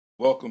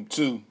Welcome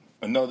to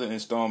another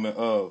installment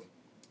of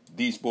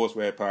the Sports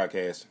Rap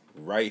Podcast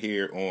right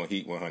here on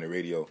Heat 100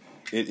 Radio.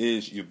 It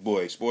is your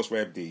boy, Sports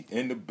Rap D,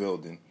 in the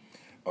building.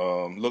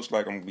 Looks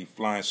like I'm going to be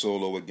flying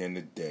solo again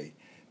today.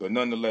 But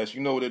nonetheless,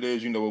 you know what it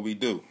is, you know what we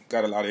do.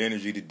 Got a lot of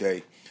energy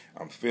today.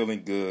 I'm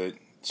feeling good.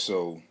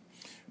 So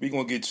we're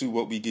going to get to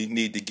what we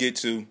need to get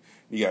to.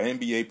 We got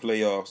NBA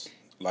playoffs,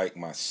 like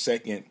my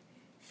second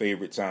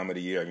favorite time of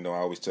the year. You know, I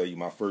always tell you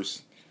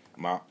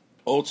my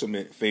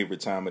ultimate favorite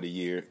time of the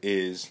year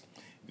is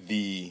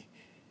the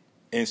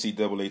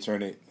NCAA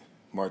tournament.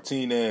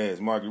 Martinez,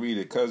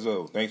 Margarita,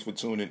 Cuzzo, thanks for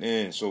tuning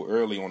in so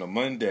early on a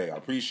Monday. I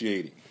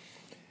appreciate it.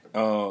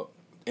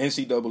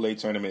 NCAA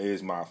tournament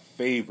is my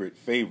favorite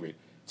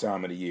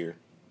time of the year.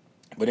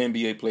 But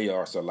NBA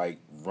playoffs are like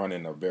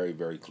running a very,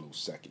 very close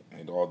second.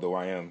 And although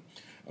I am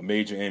a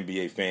major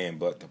NBA fan,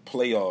 but the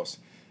playoffs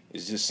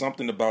is just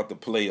something about the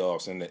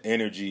playoffs and the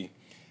energy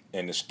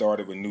and the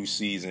start of a new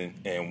season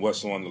and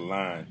what's on the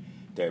line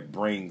that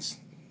brings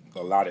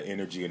a lot of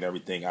energy and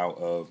everything out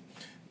of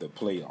the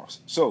playoffs.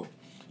 So,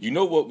 you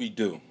know what we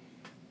do.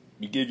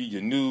 We give you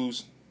your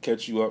news,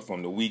 catch you up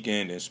from the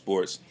weekend in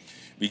sports.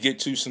 We get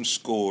to some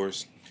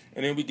scores,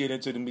 and then we get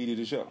into the meat of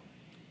the show.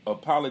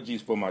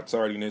 Apologies for my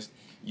tardiness.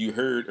 You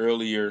heard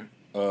earlier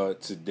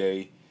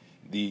today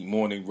the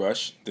Morning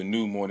Rush. The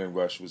new Morning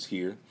Rush was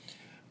here.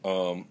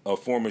 A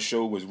former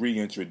show was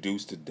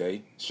reintroduced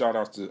today. Shout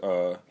out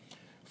to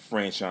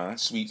Franchine,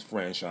 Sweet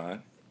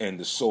Franchine, and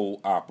the Soul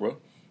Opera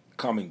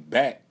coming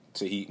back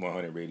to Heat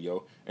 100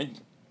 Radio.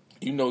 And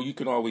you know you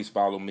can always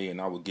follow me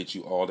and I will get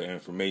you all the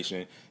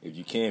information. If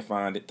you can't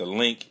find it, the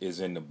link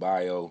is in the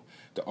bio.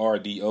 The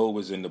RDO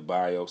is in the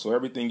bio. So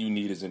everything you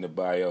need is in the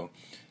bio.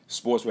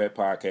 Sports Rap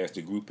Podcast,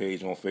 the group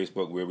page on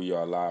Facebook where we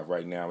are live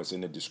right now. It's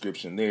in the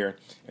description there.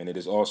 And it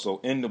is also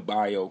in the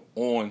bio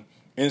on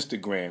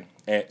Instagram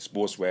at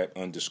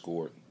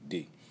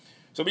sportsrap_D.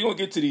 So we're going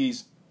to get to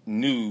these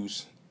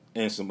news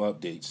and some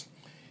updates.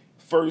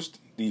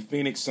 First, the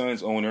Phoenix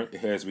Suns owner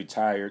is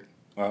retiring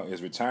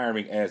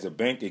as a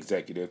bank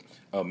executive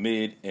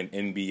amid an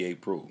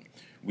NBA probe.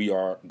 We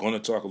are going to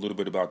talk a little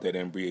bit about that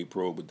NBA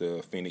probe with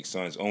the Phoenix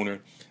Suns owner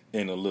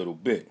in a little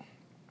bit.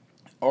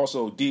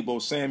 Also, Deebo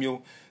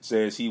Samuel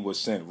says he was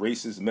sent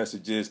racist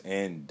messages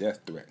and death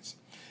threats.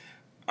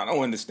 I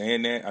don't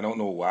understand that. I don't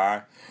know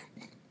why.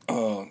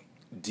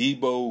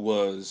 Deebo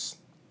was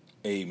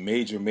a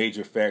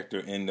major factor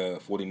in the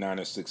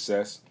 49ers'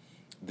 success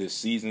this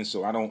season,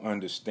 so I don't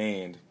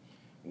understand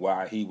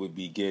why he would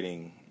be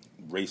getting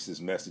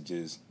racist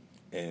messages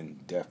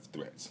and death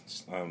threats.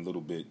 It's a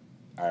little bit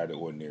out of the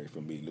ordinary for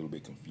me, a little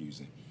bit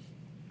confusing.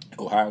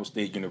 Ohio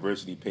State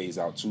University pays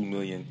out $2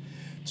 million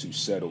to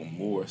settle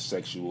more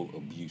sexual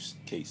abuse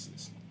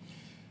cases.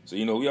 So,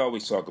 you know, we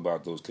always talk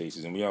about those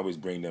cases, and we always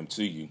bring them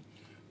to you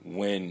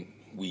when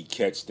we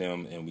catch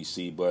them and we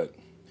see, but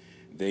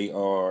they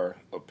are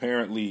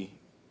apparently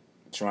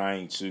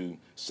trying to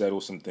settle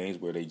some things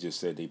where they just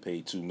said they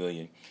paid $2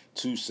 million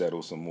to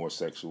settle some more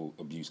sexual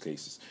abuse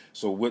cases.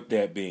 So with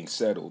that being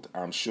settled,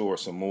 I'm sure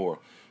some more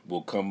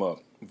will come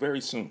up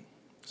very soon.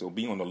 So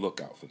be on the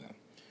lookout for them.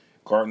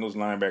 Cardinals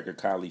linebacker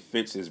Kyle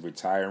Pitts is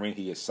retiring.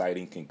 He is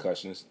citing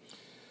concussions.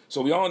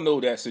 So we all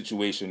know that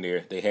situation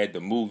there. They had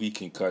the movie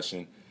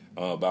Concussion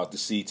about the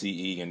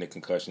CTE and the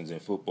concussions in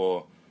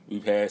football.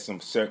 We had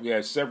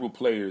several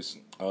players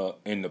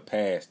in the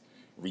past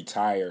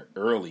retire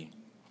early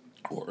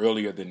or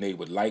earlier than they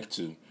would like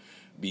to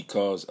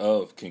because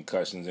of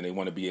concussions, and they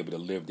want to be able to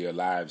live their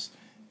lives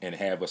and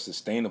have a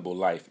sustainable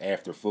life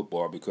after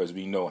football because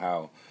we know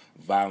how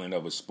violent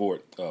of a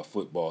sport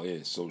football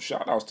is. So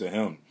shout outs to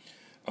him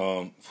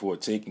for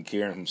taking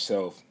care of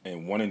himself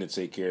and wanting to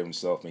take care of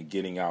himself and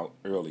getting out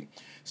early.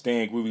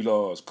 Stan Groovy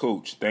Laws,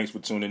 Coach, thanks for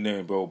tuning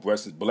in, bro.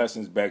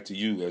 Blessings back to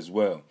you as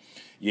well.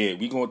 Yeah,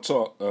 we're going to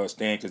talk,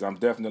 Stan, because I'm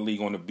definitely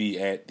going to be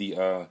at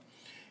the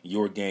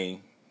your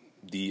game,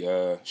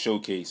 the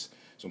showcase.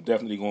 So I'm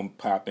definitely going to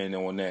pop in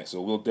on that. So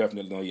we'll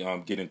definitely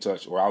get in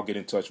touch, or I'll get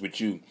in touch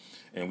with you,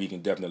 and we can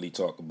definitely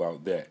talk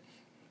about that.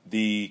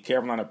 The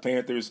Carolina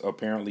Panthers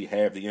apparently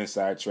have the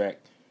inside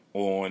track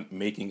on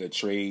making a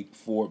trade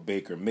for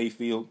Baker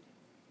Mayfield.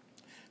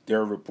 There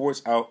are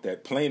reports out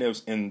that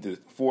plaintiffs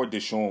for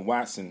Deshaun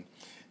Watson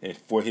and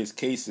for his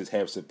cases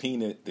have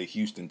subpoenaed the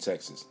Houston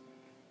Texans.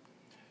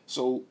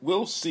 So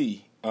we'll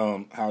see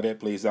how that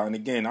plays out. And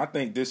again, I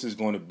think this is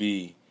going to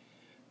be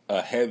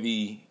a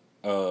heavy,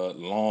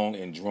 long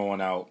and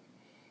drawn out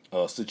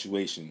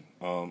situation.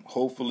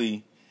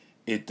 Hopefully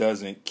it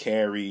doesn't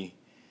carry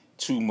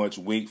too much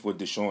weight for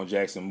Deshaun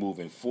Jackson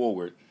moving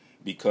forward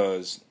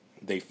because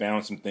they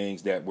found some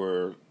things that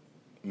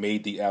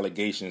made the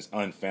allegations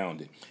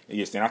unfounded. And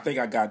yes, and I think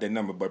I got that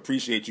number, but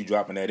appreciate you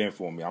dropping that in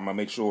for me. I'm going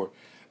to make sure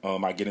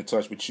I get in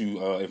touch with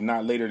you. If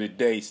not later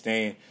today,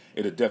 Stan,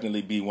 it'll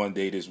definitely be one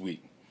day this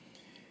week.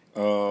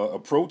 A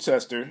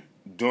protester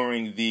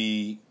during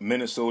the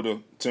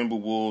Minnesota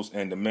Timberwolves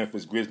and the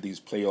Memphis Grizzlies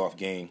playoff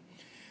game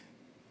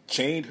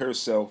chained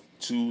herself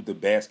to the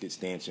basket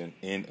stanchion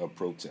in a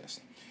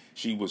protest.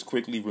 She was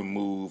quickly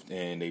removed,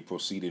 and they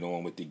proceeded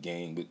on with the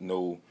game with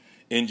no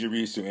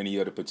injuries to any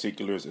other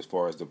particulars as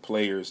far as the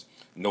players.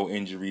 No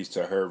injuries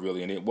to her,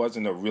 really. And it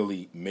wasn't a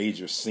really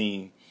major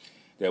scene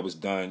that was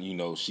done.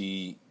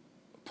 She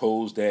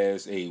posed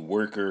as a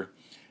worker.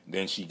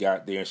 Then she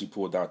got there and she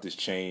pulled out this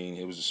chain.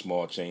 It was a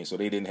small chain, so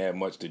they didn't have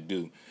much to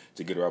do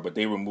to get her out. But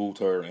they removed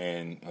her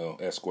and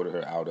escorted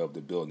her out of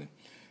the building.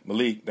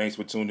 Malik, thanks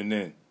for tuning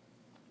in.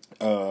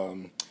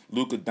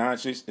 Luka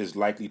Doncic is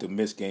likely to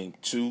miss Game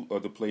 2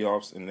 of the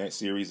playoffs in that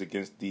series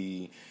against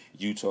the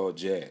Utah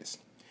Jazz.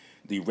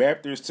 The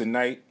Raptors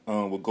tonight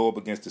will go up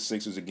against the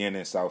Sixers again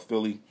in South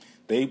Philly.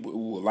 They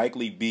will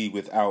likely be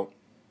without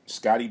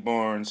Scotty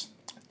Barnes,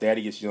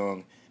 Thaddeus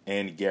Young,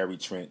 and Gary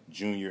Trent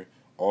Jr.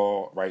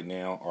 All right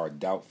now are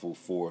doubtful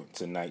for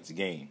tonight's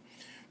game.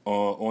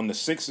 On the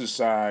Sixers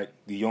side,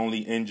 the only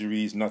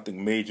injuries,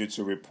 nothing major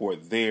to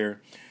report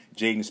there.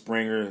 Jaden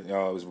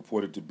Springer is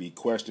reported to be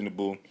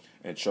questionable,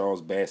 and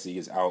Charles Bassey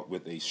is out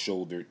with a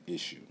shoulder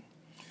issue.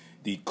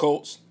 The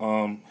Colts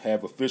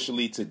have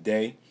officially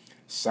today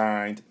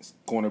signed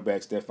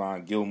cornerback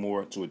Stephon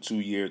Gilmore to a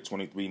 2-year,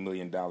 $23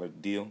 million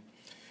deal.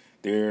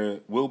 There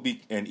will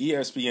be an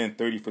ESPN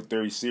 30 for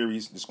 30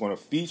 series that's going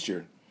to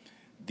feature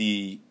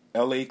the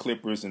LA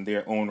Clippers and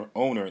their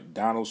owner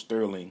Donald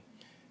Sterling,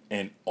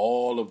 and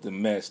all of the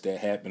mess that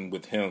happened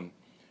with him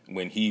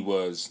when he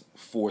was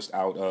forced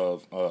out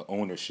of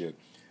ownership.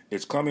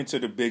 It's coming to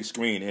the big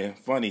screen. And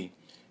funny,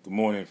 good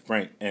morning,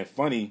 Frank. And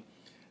funny,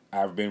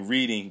 I've been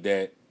reading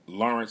that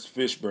Lawrence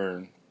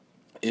Fishburne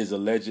is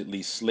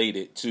allegedly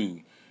slated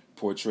to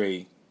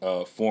portray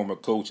former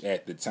coach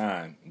at the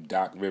time,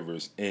 Doc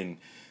Rivers, in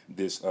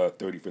this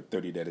 30 for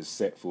 30 that is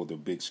set for the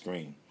big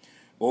screen.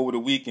 Over the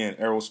weekend,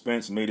 Errol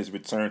Spence made his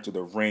return to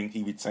the ring.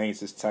 He retains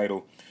his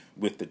title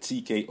with the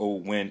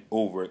TKO win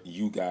over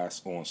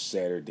Ugas on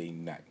Saturday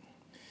night.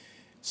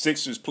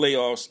 Sixers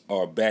playoffs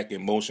are back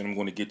in motion. I'm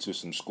going to get to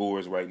some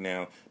scores right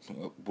now.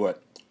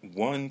 But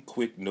one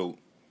quick note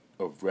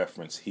of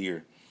reference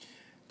here.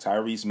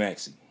 Tyrese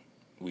Maxey.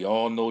 We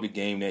all know the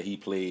game that he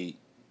played,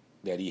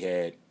 that he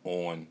had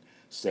on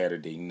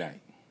Saturday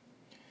night.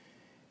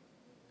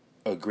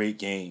 A great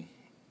game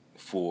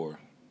for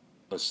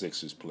a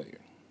Sixers player,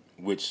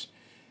 which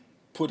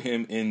put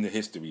him in the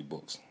history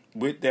books.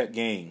 With that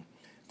game,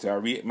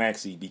 Tyrese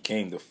Maxey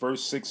became the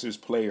first Sixers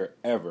player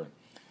ever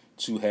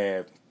to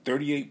have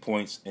 38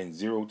 points and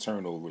 0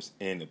 turnovers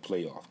in a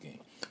playoff game.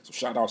 So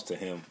shout outs to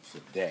him for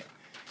that.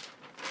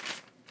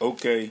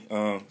 Okay,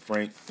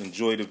 Frank,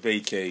 enjoy the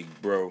vacay,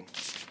 bro.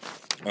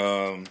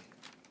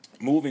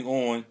 Moving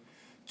on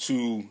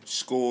to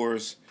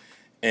scores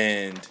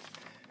and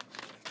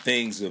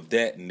things of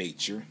that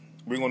nature.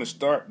 We're going to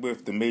start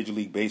with the Major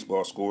League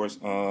Baseball scores.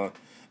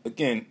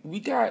 Again, we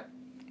got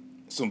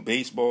some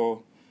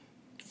baseball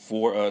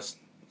for us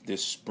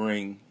this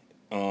spring.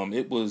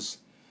 It was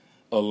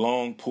a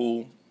long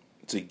pull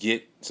to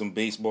get some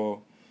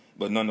baseball,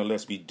 but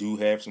nonetheless, we do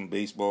have some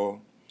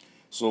baseball.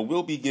 So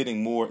we'll be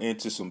getting more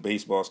into some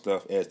baseball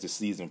stuff as the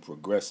season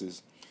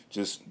progresses.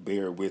 Just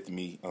bear with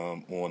me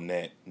on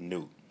that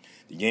note.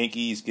 The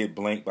Yankees get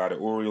blanked by the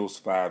Orioles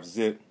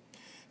 5-0.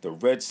 The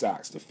Red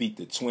Sox defeat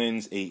the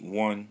Twins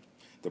 8-1.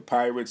 The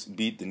Pirates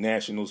beat the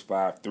Nationals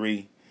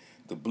 5-3.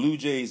 The Blue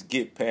Jays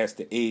get past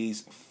the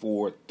A's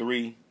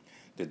 4-3.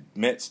 The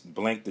Mets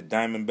blanked the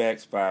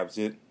Diamondbacks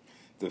 5-0.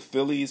 The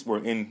Phillies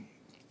were in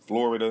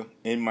Florida,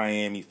 in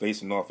Miami,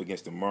 facing off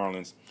against the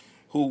Marlins,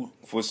 who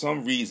for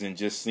some reason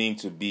just seemed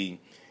to be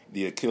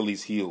the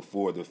Achilles heel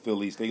for the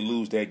Phillies. They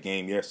lose that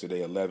game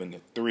yesterday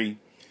 11-3.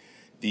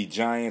 The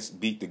Giants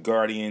beat the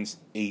Guardians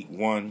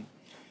 8-1.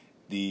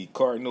 The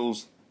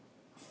Cardinals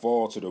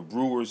fall to the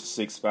Brewers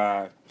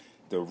 6-5.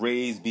 The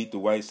Rays beat the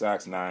White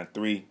Sox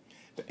 9-3.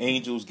 The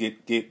Angels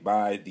get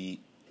by the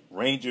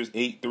Rangers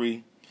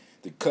 8-3.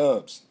 The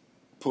Cubs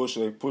push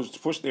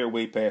their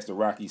way past the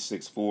Rockies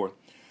 6-4.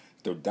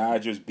 The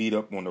Dodgers beat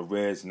up on the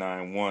Reds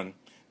 9-1.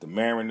 The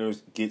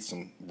Mariners get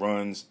some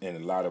runs and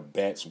a lot of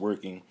bats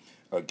working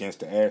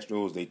against the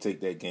Astros. They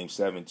take that game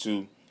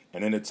 7-2.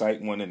 And in a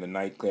tight one in the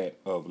nightcap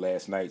of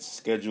last night's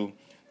schedule,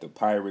 the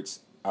Pirates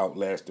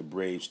outlast the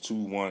Braves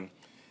 2-1.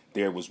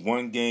 There was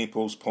one game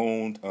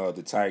postponed.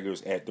 The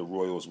Tigers at the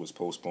Royals was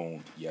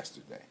postponed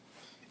yesterday.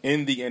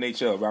 In the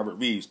NHL, Robert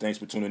Reeves, thanks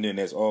for tuning in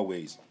as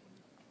always.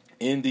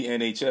 In the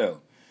NHL,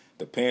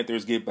 the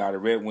Panthers get by the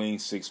Red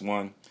Wings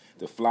 6-1.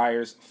 The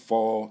Flyers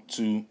fall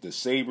to the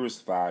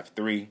Sabres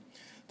 5-3.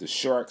 The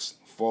Sharks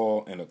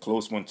fall in a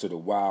close one to the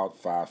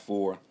Wild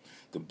 5-4.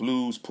 The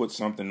Blues put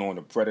something on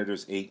the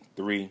Predators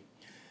 8-3.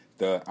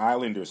 The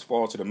Islanders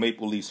fall to the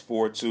Maple Leafs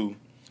 4-2.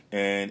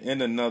 And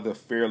in another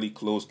fairly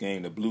close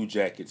game, the Blue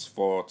Jackets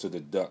fall to the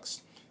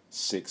Ducks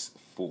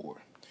 6-4.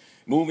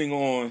 Moving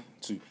on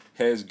to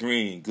Hez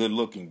Green. Good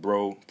looking,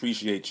 bro.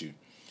 Appreciate you.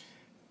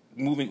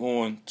 Moving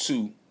on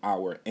to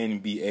our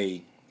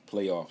NBA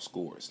playoff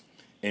scores.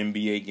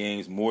 NBA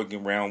games, more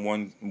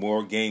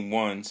game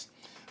ones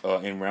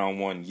in round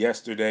one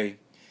yesterday.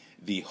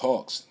 The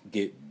Hawks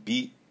get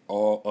beat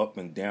all up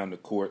and down the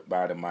court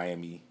by the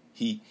Miami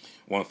Heat,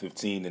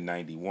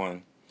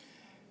 115-91.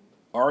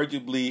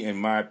 Arguably, in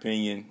my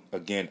opinion,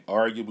 again,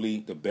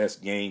 arguably the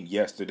best game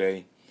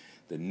yesterday.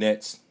 The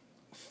Nets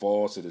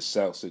fall to the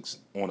Celtics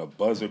on a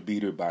buzzer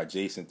beater by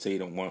Jason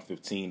Tatum,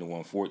 115 to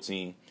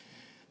 114.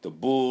 The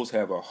Bulls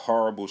have a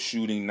horrible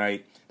shooting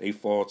night. They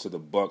fall to the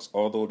Bucks,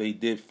 although they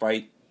did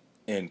fight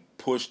and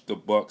push the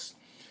Bucks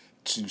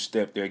to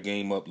step their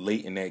game up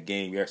late in that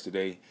game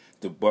yesterday.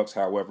 The Bucks,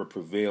 however,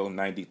 prevail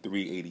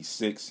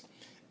 93-86,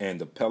 and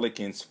the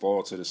Pelicans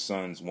fall to the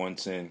Suns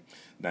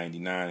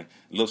 110-99.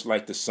 Looks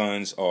like the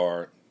Suns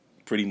are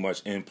pretty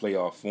much in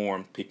playoff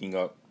form, picking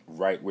up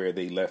right where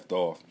they left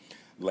off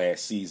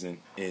last season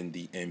in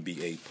the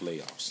NBA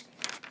playoffs.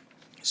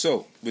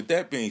 So, with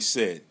that being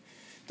said,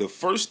 the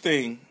first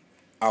thing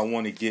I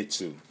want to get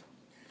to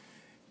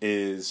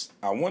is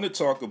I want to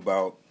talk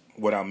about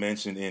what I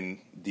mentioned in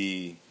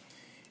the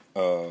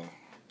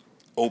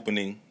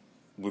opening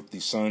with the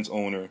Suns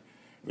owner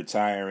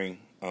retiring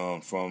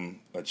from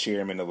a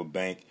chairman of a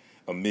bank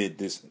amid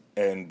this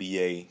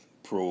NBA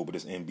probe,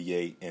 this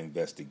NBA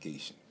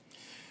investigation.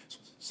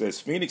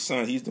 Says Phoenix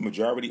Suns, he's the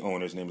majority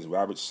owner. His name is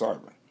Robert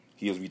Sarver.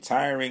 He is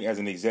retiring as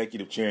an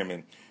executive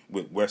chairman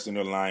with Western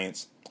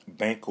Alliance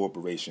Bank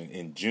Corporation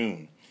in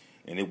June,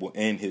 and it will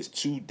end his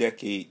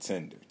 2-decade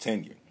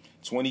tenure.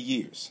 20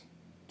 years.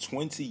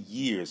 20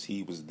 years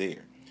he was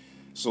there.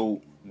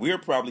 So we're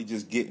probably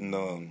just getting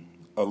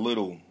a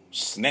little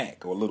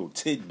snack or a little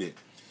tidbit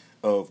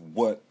of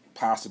what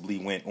possibly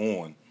went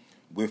on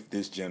with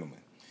this gentleman.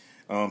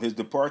 His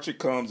departure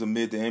comes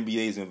amid the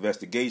NBA's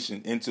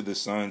investigation into the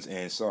Suns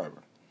and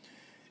Sarver.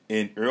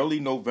 In early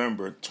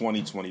November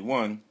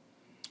 2021,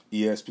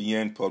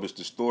 ESPN published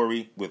a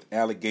story with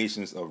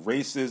allegations of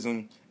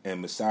racism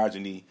and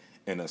misogyny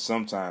in a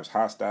sometimes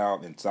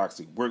hostile and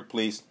toxic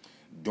workplace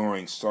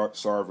during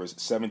Sarver's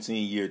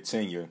 17-year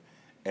tenure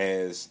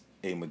as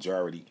a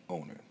majority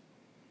owner.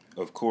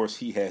 Of course,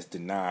 he has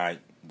denied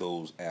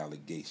those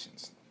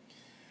allegations.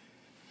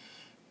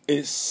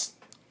 It's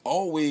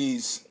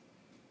always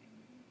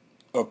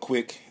a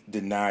quick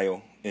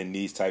denial in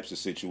these types of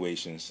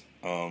situations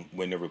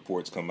when the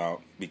reports come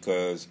out,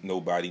 because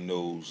nobody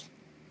knows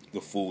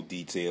the full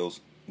details.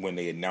 When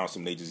they announce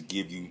them, they just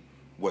give you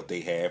what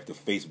they have, the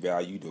face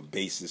value, the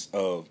basis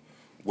of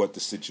what the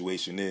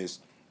situation is.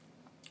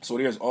 So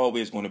there's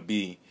always going to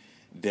be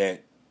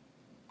that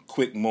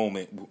quick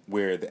moment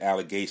where the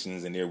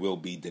allegations, and there will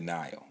be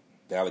denial.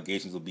 The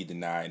allegations will be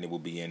denied, and it will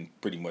be in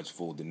pretty much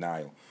full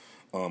denial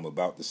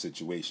about the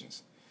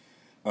situations.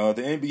 The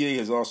NBA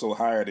has also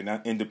hired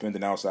an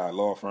independent outside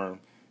law firm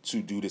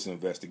to do this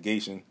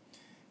investigation.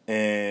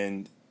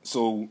 And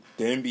so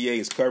the NBA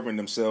is covering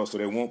themselves, so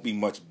there won't be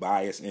much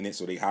bias in it.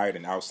 So they hired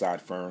an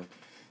outside firm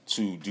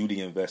to do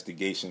the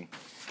investigation.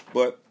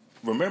 But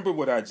remember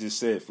what I just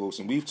said, folks,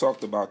 and we've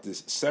talked about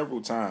this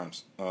several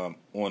times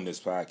on this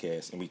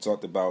podcast, and we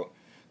talked about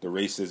the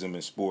racism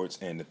in sports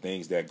and the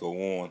things that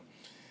go on.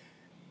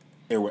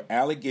 There were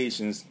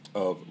allegations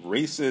of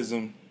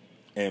racism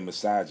and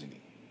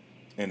misogyny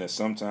in a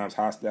sometimes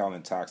hostile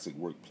and toxic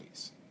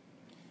workplace.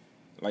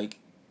 Like,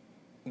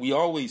 we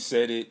always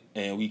said it,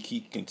 and we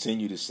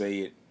continue to say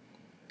it.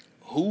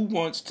 Who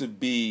wants to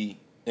be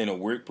in a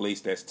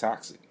workplace that's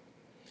toxic?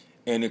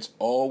 And it's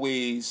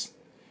always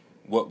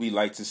what we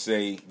like to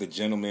say, the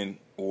gentleman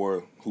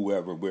or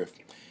whoever with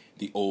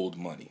the old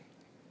money.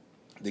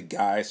 The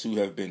guys who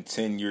have been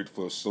tenured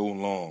for so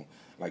long.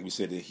 Like we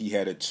said, that he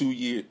had a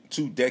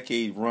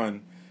 2-decade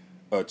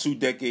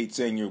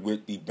tenure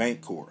with the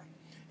Bank Corp.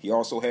 He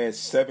also had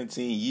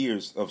 17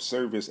 years of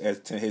service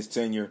as his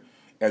tenure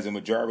as a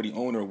majority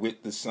owner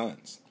with the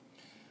Suns.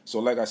 So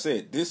like I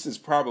said, this is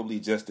probably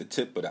just the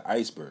tip of the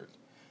iceberg.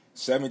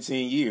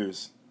 17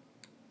 years,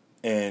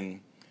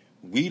 and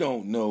we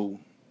don't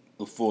know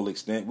the full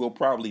extent. We'll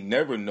probably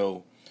never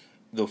know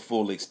the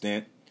full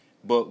extent,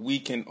 but we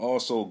can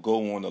also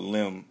go on a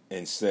limb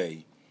and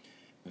say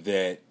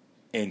that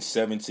in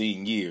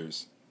 17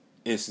 years,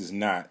 this is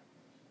not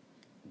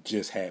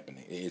just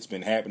happening. It's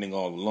been happening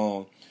all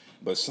along,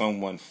 but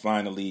someone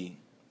finally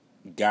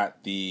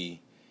got the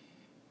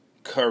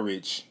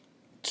courage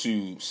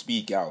to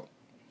speak out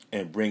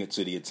and bring it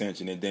to the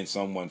attention, and then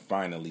someone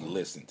finally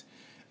listened.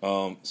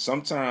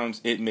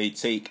 Sometimes it may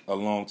take a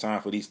long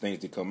time for these things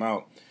to come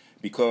out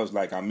because,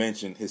 like I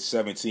mentioned, his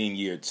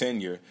 17-year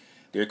tenure,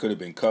 there could have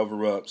been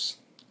cover-ups.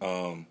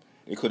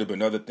 There could have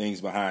been other things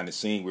behind the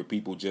scene where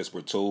people just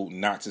were told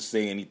not to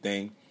say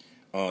anything.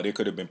 There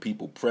could have been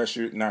people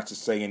pressured not to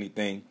say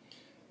anything.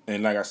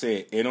 And like I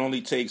said, it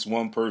only takes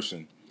one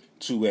person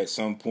to, at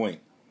some point,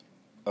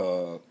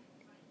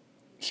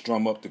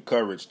 strum up the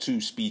courage to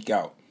speak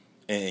out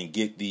and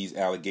get these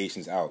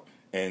allegations out.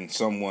 And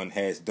someone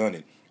has done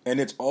it. And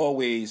it's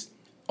always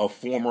a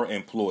former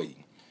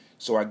employee.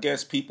 So I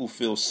guess people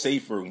feel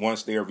safer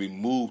once they are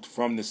removed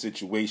from the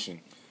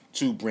situation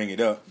to bring it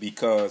up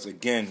because,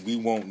 again, we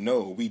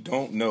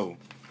don't know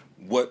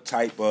what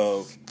type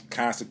of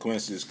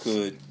consequences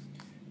could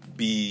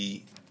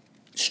be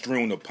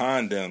strewn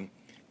upon them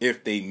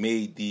if they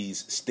made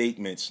these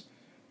statements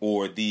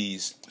or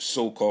these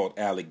so-called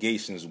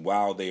allegations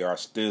while they are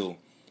still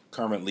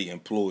currently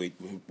employed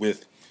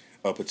with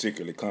a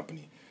particular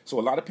company. So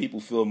a lot of people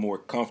feel more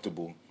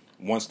comfortable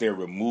once they're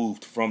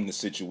removed from the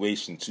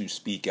situation to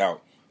speak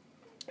out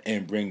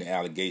and bring the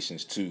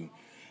allegations to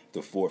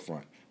the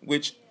forefront,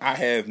 which I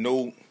have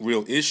no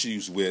real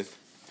issues with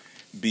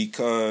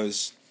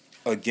because,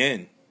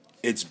 again,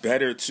 it's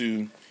better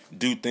to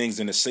do things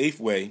in a safe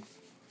way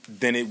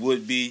than it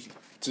would be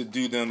to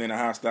do them in a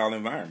hostile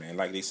environment.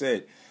 Like they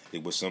said,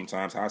 it was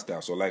sometimes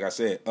hostile. So like I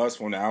said, us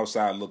from the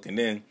outside looking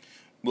in,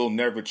 we'll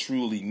never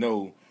truly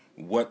know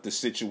what the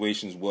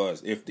situations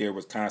was, if there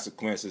was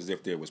consequences,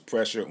 if there was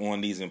pressure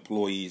on these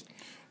employees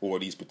or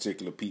these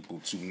particular people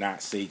to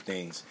not say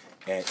things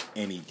at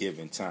any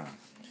given time.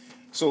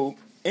 So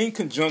in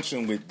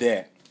conjunction with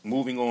that,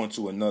 moving on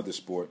to another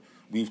sport,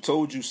 we've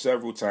told you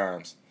several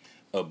times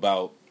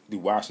about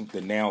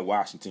the now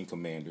Washington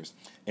Commanders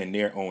and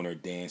their owner,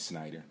 Dan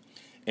Snyder,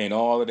 and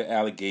all of the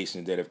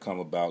allegations that have come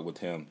about with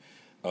him.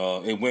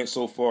 It went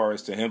so far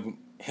as to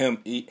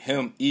him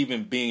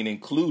even being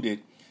included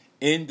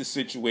in the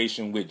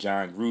situation with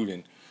John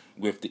Gruden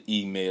with the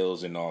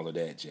emails and all of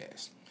that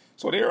jazz.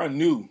 So there are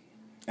new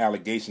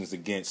allegations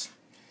against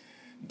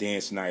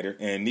Dan Snyder,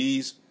 and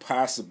these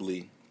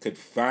possibly could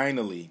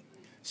finally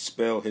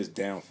spell his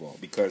downfall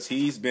because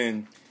he's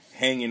been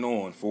hanging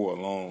on for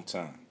a long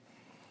time.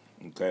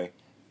 Okay?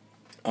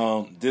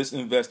 This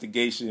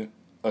investigation,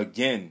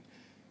 again,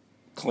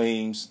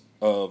 claims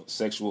of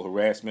sexual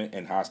harassment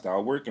and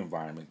hostile work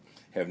environment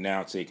have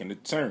now taken a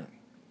turn.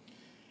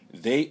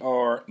 They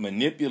are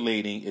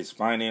manipulating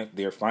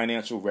their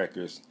financial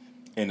records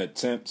in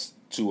attempts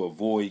to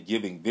avoid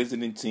giving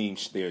visiting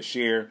teams their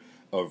share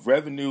of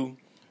revenue,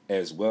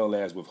 as well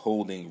as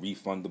withholding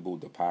refundable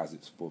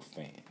deposits for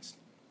fans.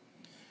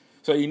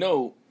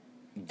 So,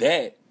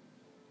 that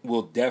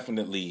will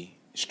definitely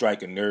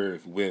strike a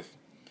nerve with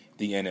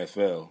the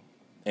NFL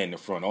and the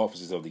front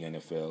offices of the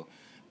NFL.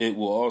 It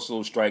will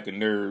also strike a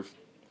nerve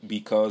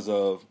because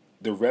of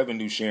the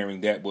revenue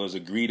sharing that was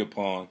agreed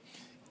upon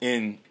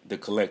in the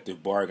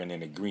collective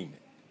bargaining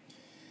agreement.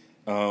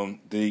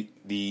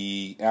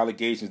 The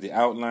allegations, the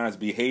outlines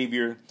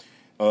behavior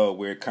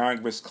where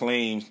Congress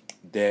claims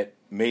that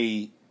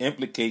may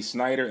implicate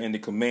Snyder and the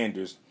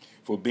Commanders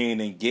for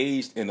being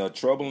engaged in a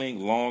troubling,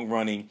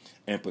 long-running,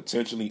 and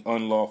potentially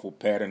unlawful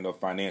pattern of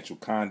financial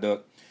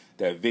conduct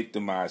that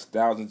victimized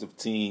thousands of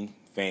team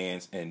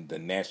fans and the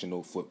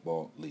National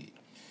Football League.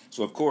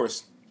 So, of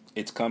course,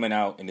 it's coming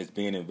out and it's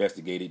being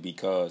investigated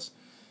because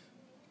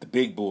the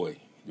big boy,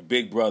 the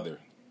big brother,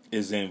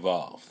 is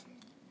involved,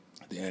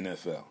 the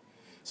NFL.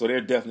 So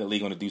they're definitely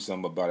going to do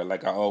something about it.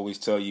 Like I always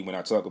tell you when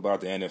I talk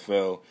about the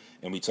NFL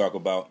and we talk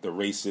about the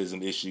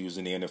racism issues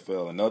in the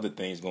NFL and other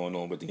things going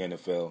on with the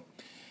NFL,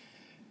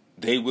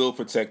 they will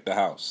protect the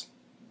house.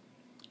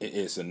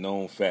 It's a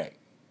known fact.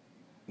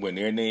 When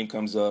their name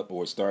comes up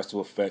or it starts to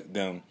affect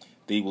them,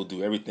 they will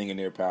do everything in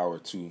their power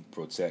to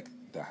protect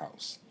the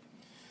house.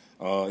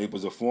 It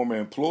was a former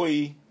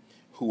employee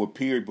who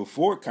appeared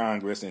before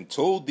Congress and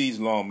told these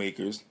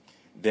lawmakers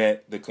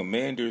that the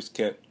Commanders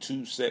kept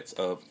 2 sets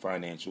of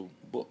financial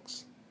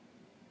books.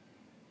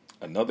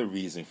 Another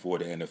reason for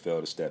the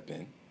NFL to step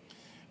in.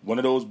 One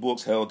of those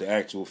books held the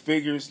actual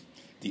figures.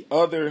 The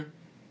other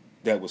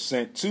that was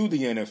sent to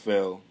the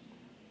NFL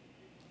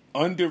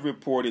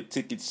underreported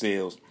ticket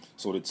sales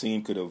so the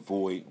team could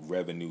avoid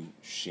revenue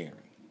sharing.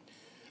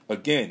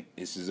 Again,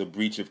 this is a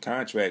breach of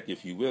contract,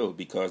 if you will,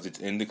 because it's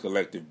in the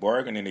collective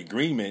bargaining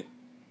agreement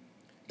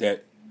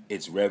that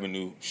it's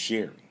revenue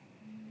sharing.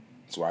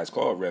 That's why it's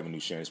called revenue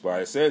sharing. That's why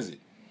it says it.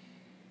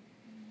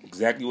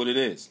 Exactly what it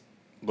is.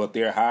 But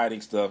they're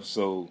hiding stuff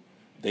so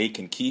they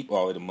can keep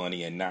all of the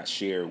money and not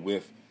share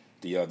with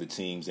the other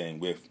teams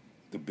and with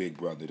the big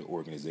brother, the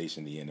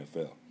organization, the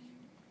NFL.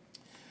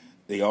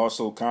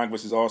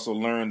 Congress has also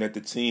learned that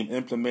the team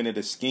implemented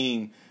a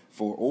scheme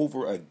for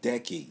over a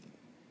decade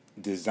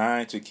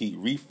designed to keep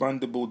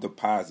refundable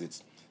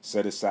deposits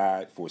set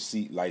aside for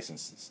seat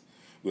licenses,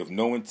 with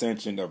no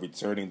intention of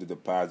returning the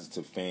deposits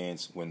to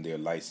fans when their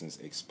license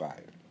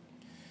expired.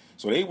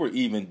 So they were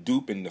even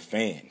duping the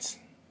fans.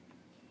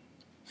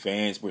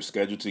 Fans were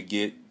scheduled to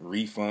get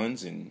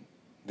refunds, and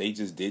they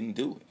just didn't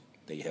do it.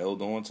 They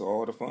held on to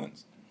all the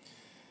funds.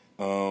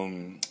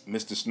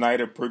 Mr.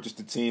 Snyder purchased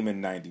the team in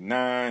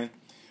 '99.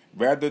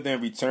 Rather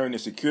than return the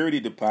security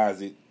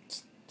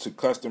deposits to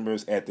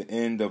customers at the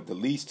end of the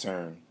lease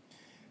term,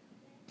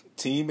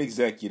 team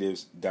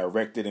executives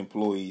directed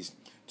employees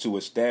to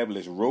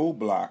establish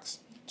roadblocks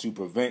to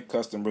prevent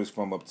customers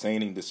from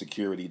obtaining the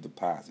security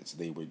deposits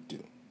they were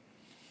due,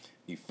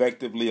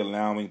 effectively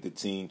allowing the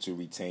team to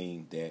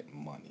retain that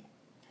money.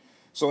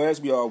 So as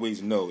we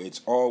always know,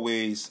 it's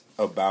always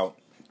about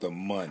the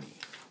money.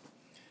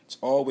 It's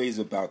always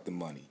about the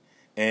money.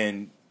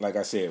 And like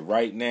I said,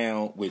 right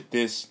now with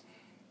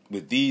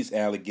these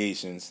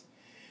allegations,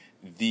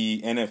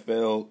 the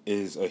NFL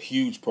is a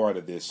huge part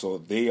of this. So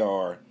they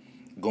are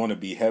going to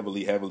be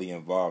heavily, heavily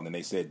involved. And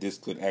they said this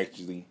could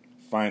actually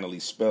finally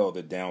spell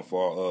the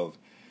downfall of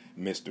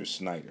Mr.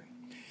 Snyder.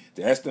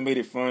 The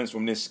estimated funds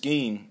from this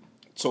scheme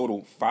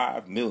total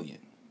 $5 million.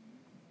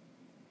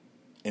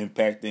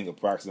 impacting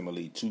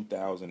approximately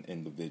 2,000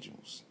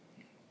 individuals.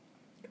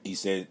 He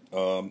said,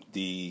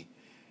 the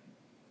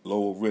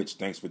Lowell Rich,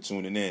 thanks for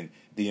tuning in.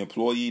 The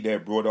employee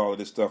that brought all of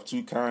this stuff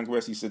to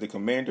Congress, he said the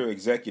commander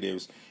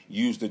executives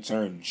used the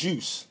term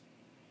juice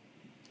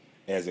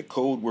as a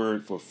code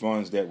word for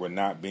funds that were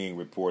not being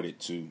reported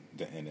to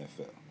the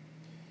NFL.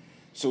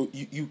 So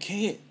you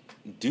can't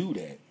do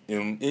that.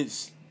 And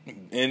it's,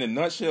 in a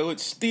nutshell,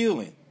 it's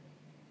stealing.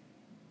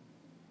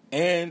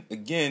 And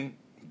again,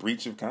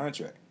 breach of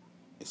contract.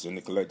 It's in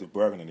the collective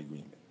bargaining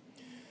agreement.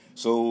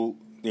 So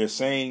they're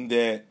saying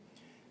that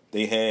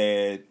they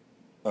had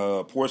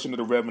a portion of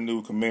the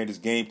revenue, Commanders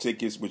game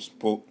tickets, which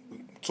totaled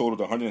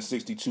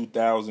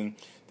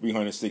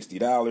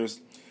 $162,360,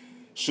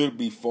 should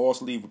be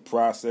falsely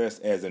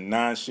processed as a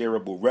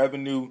non-shareable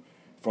revenue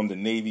from the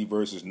Navy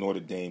versus Notre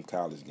Dame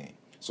college game.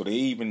 So they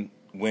even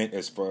went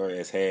as far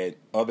as had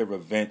other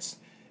events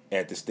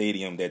at the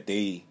stadium that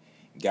they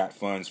got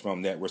funds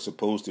from that were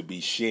supposed to be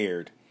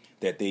shared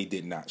that they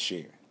did not share.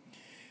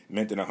 It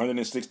meant that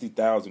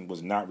 $160,000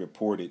 was not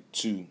reported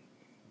to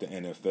the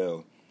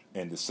NFL,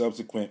 and the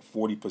subsequent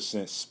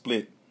 40%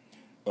 split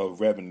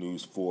of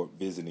revenues for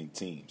visiting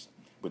teams,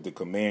 with the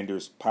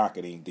Commanders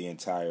pocketing the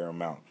entire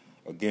amount.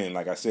 Again,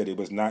 like I said, it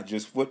was not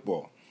just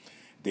football.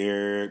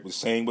 The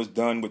same was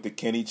done with the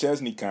Kenny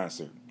Chesney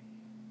concert.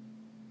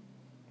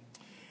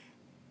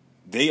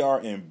 They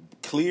are in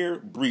clear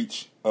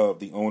breach of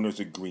the owner's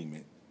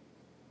agreement.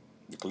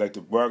 The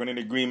collective bargaining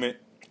agreement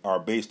are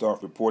based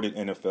off reported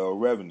NFL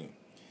revenue.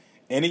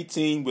 Any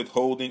team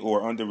withholding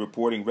or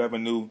underreporting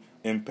revenue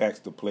impacts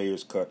the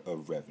player's cut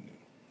of revenue.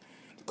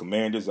 The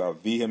Commanders are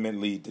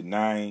vehemently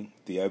denying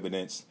the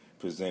evidence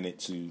presented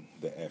to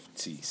the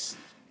FTC.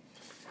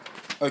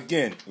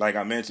 Again, like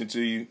I mentioned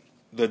to you,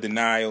 the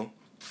denial,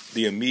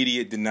 the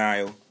immediate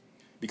denial,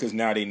 because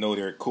now they know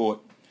they're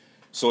caught.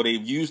 So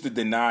they've used the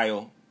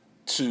denial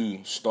to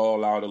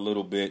stall out a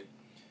little bit,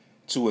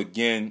 to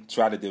again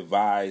try to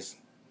devise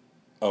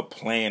a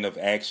plan of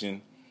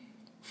action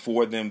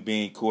for them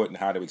being caught and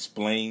how to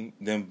explain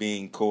them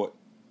being caught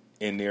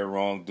in their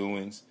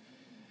wrongdoings.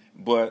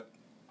 But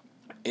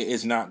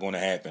it's not going to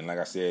happen. Like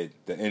I said,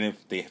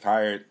 they've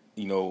hired,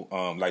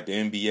 like the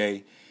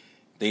NBA,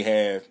 they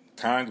have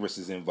Congress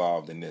is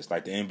involved in this.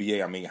 Like the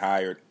NBA,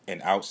 hired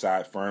an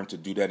outside firm to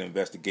do that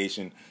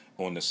investigation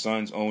on the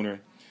Suns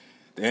owner.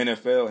 The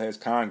NFL has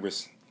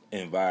Congress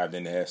involved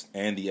in this,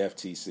 and the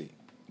FTC,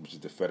 which is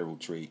the Federal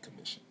Trade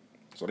Commission.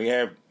 So they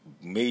have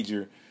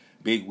major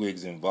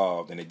bigwigs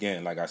involved. And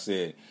again, like I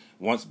said,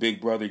 once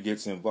Big Brother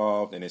gets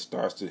involved and it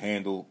starts to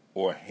handle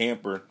or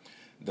hamper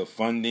the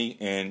funding,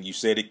 and you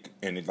said it,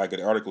 and like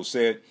the article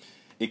said,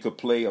 it could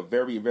play a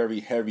very, very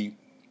heavy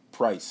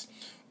price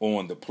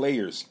on the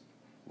players'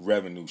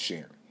 revenue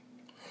sharing,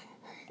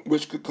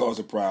 which could cause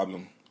a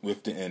problem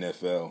with the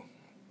NFL,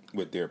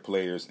 with their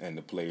players and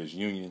the players'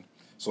 union.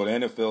 So the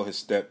NFL has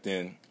stepped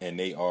in, and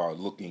they are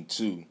looking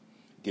to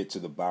get to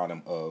the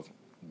bottom of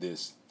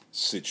this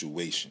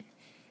situation.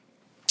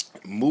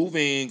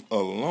 Moving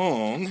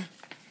along,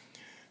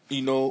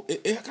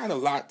 it got a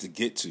lot to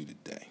get to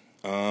today.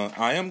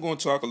 I am going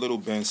to talk a little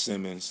Ben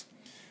Simmons,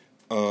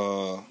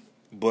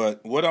 but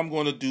what I'm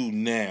going to do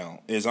now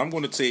is I'm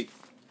going to take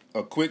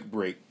a quick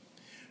break.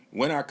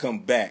 When I come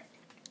back,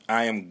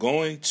 I am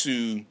going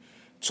to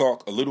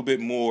talk a little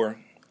bit more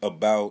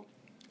about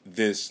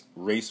this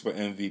race for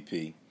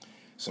MVP,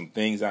 some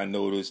things I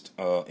noticed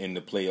in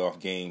the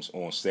playoff games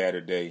on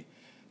Saturday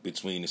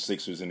between the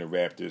Sixers and the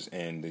Raptors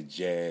and the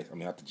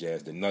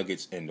the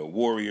Nuggets and the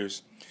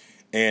Warriors.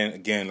 And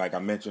again, like I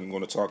mentioned, I'm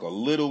going to talk a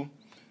little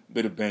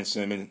bit of Ben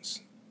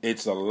Simmons.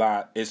 It's a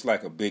lot. It's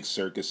like a big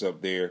circus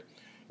up there.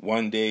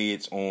 One day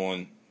it's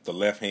on the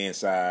left-hand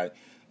side.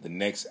 The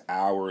next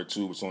hour or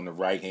two it's on the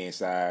right-hand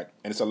side.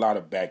 And it's a lot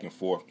of back and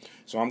forth.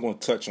 So I'm going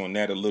to touch on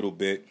that a little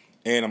bit.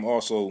 And I'm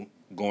also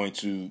going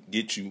to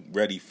get you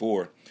ready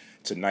for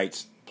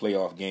tonight's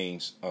playoff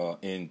games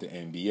in the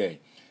NBA.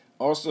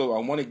 Also, I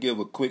want to give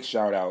a quick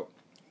shout out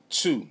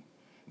to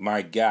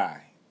my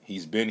guy.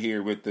 He's been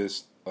here with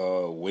us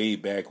way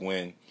back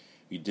when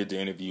we did the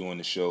interview on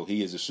the show.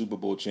 He is a Super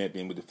Bowl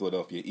champion with the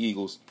Philadelphia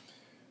Eagles.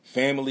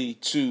 Family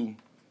to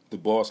the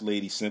boss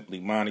lady, Simply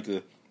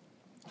Monica.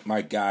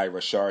 My guy,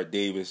 Rashard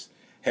Davis.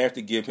 Have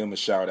to give him a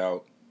shout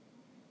out.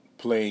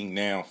 Playing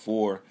now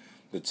for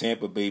the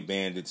Tampa Bay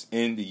Bandits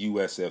in the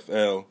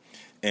USFL.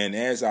 And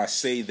as I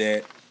say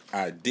that,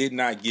 I did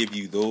not give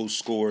you those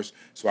scores,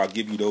 so I'll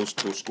give you those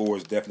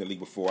scores definitely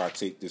before I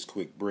take this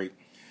quick break.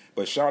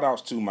 But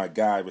shout-outs to my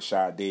guy,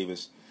 Rashard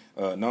Davis,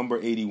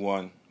 number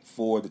 81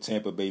 for the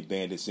Tampa Bay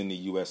Bandits in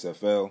the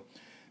USFL.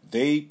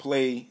 They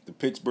play the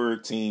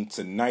Pittsburgh team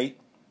tonight,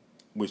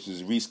 which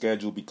is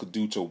rescheduled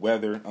due to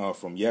weather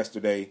from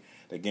yesterday.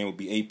 The game will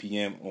be 8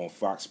 p.m. on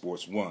Fox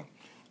Sports 1.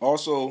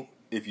 Also,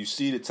 if you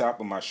see the top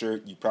of my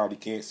shirt, you probably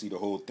can't see the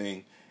whole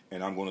thing,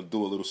 and I'm going to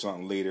do a little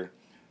something later,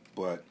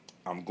 but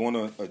I'm going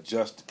to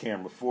adjust the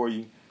camera for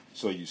you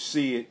so you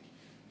see it,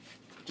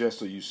 just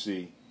so you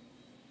see.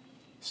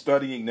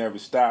 Studying never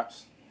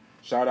stops.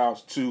 Shout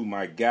outs to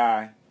my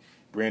guy,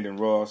 Brandon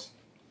Ross,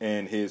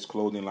 and his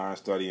clothing line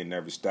Studying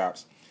Never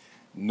Stops.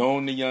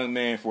 Known the young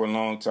man for a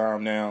long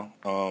time now.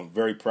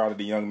 Very proud of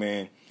the young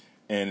man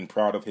and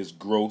proud of his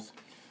growth.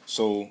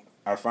 So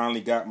I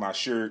finally got my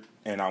shirt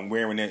and I'm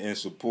wearing it in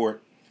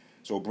support.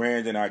 So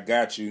Brandon, I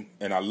got you,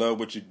 and I love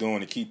what you're doing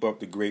to keep up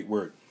the great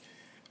work.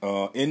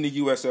 In the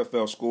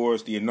USFL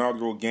scores, the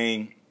inaugural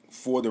game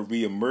for the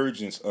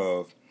reemergence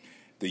of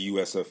the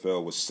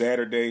USFL was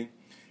Saturday.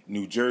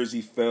 New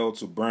Jersey fell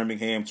to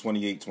Birmingham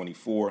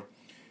 28-24.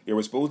 There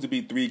were supposed to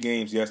be 3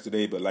 games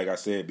yesterday, but like I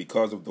said,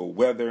 because of the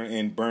weather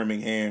in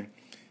Birmingham,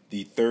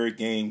 the third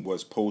game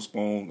was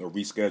postponed or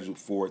rescheduled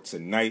for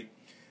tonight.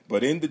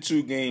 But in the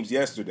 2 games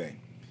yesterday,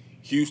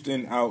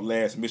 Houston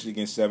outlasts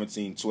Michigan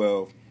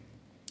 17-12,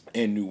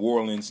 and New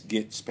Orleans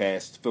gets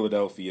past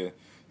Philadelphia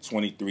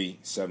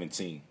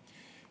 23-17.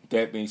 With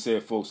that being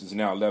said, folks, it's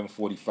now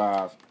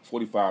 11:45,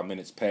 45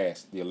 minutes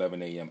past the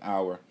 11 a.m.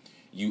 hour.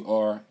 You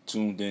are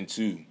tuned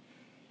into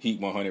Heat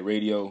 100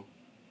 Radio,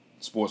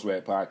 Sports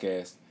Rap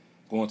Podcast.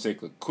 Going to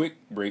take a quick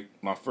break,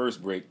 my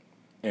first break,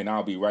 and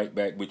I'll be right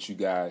back with you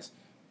guys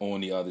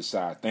on the other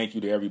side. Thank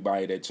you to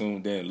everybody that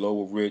tuned in.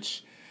 Lowell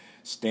Rich,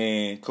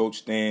 Stan, Coach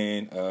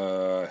Stan,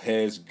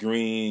 Hez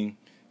Green,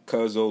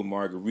 Cuzzo,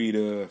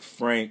 Margarita,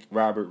 Frank,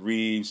 Robert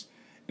Reeves,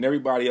 and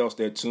everybody else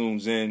that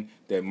tunes in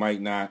that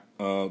might not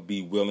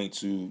be willing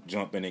to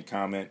jump in and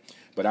comment.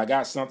 But I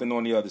got something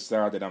on the other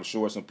side that I'm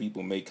sure some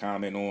people may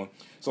comment on.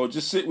 So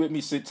just sit with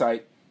me, sit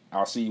tight.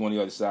 I'll see you on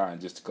the other side in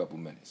just a couple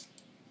minutes.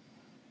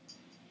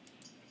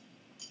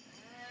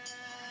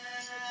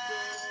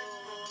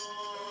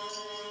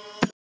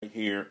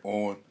 Here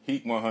on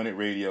Heat 100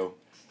 Radio,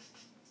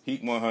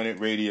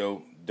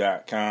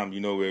 Heat100Radio.com.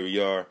 You know where we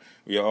are.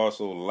 We are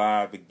also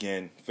live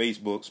again.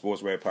 Facebook,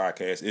 Sports Rap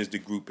Podcast is the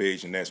group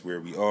page, and that's where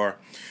we are.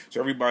 So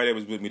everybody that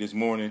was with me this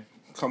morning,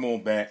 come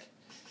on back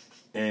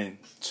and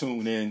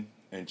tune in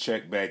and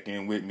check back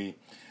in with me.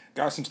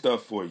 Got some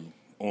stuff for you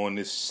on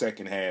this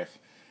second half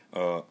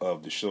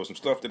of the show. Some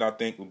stuff that I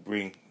think will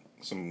bring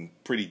some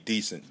pretty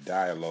decent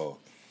dialogue.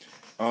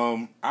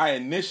 I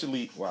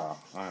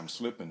am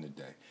slipping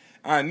today.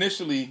 I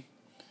initially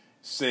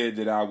said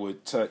that I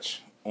would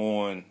touch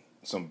on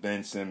some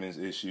Ben Simmons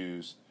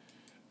issues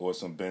or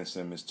some Ben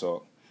Simmons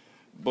talk,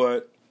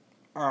 but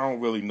I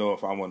don't really know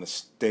if I want to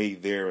stay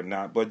there or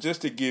not. But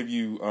just to give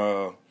you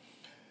a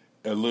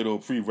little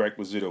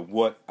prerequisite of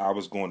what I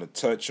was going to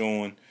touch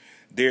on,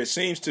 there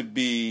seems to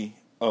be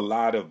a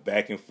lot of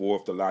back and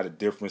forth, a lot of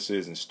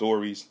differences and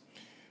stories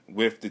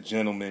with the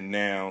gentleman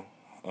now.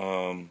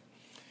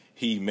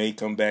 He may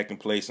come back and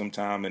play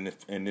sometime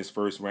in this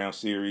first round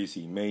series.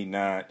 He may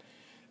not.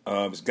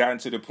 It's gotten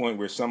to the point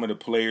where some of the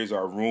players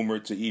are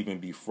rumored to even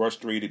be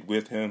frustrated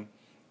with him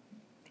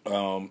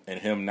and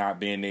him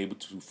not being able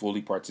to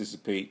fully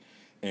participate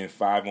in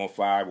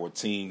 5-on-5 or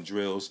team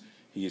drills.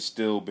 He has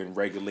still been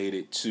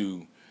regulated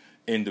to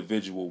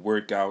individual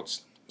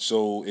workouts.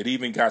 So it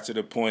even got to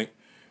the point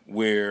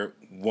where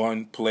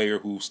one player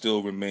who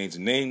still remains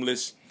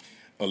nameless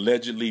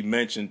allegedly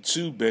mentioned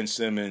to Ben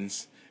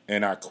Simmons,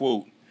 and I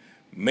quote,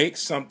 "Make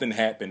something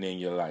happen in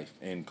your life,"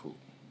 end quote.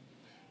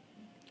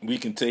 We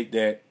can take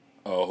that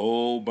a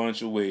whole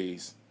bunch of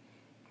ways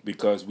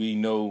because we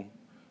know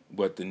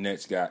what the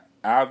Nets got.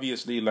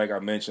 Obviously, like I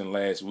mentioned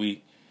last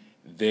week,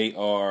 they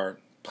are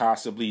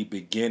possibly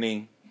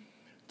beginning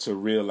to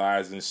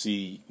realize and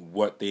see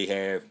what they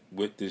have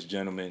with this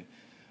gentleman.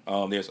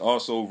 There's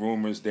also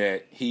rumors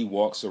that he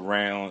walks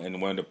around,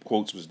 and one of the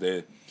quotes was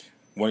that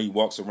when he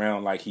walks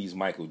around like he's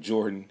Michael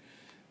Jordan.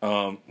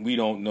 We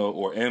don't know,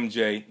 or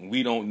MJ,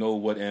 we don't know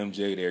what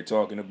MJ they're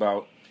talking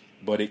about,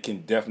 but it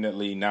can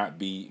definitely not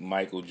be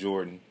Michael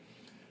Jordan.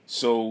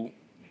 So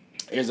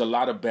there's a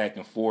lot of back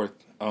and forth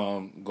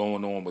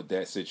going on with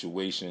that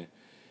situation,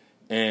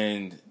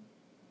 and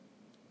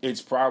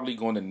it's probably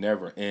going to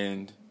never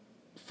end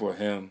for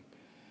him.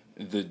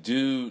 The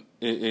dude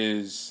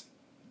is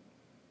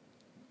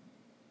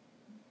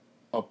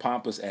a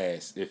pompous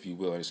ass, if you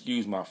will.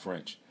 Excuse my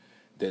French.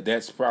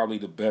 That's probably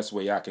the best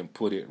way I can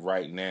put it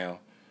right now.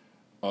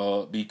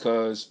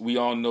 Because we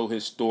all know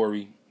his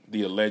story,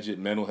 the alleged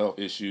mental health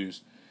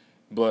issues,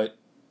 but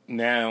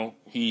now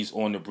he's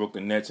on the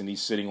Brooklyn Nets and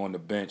he's sitting on the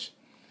bench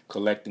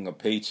collecting a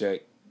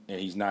paycheck and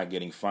he's not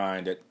getting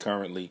fined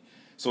currently.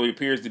 So he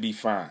appears to be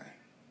fine.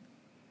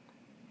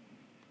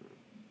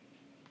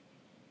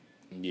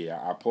 Yeah,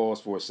 I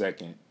paused for a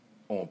second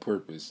on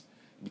purpose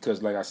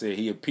because, like I said,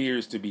 he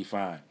appears to be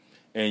fine.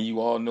 And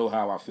you all know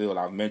how I feel.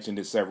 I've mentioned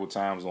it several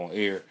times on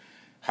air,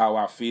 how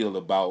I feel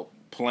about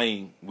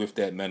playing with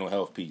that mental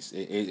health piece.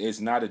 It's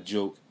not a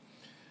joke.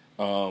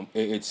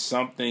 It's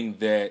something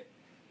that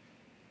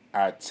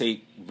I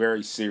take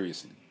very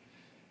seriously,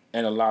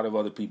 and a lot of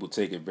other people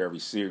take it very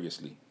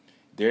seriously.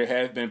 There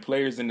have been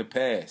players in the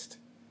past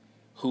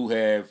who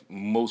have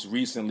most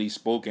recently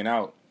spoken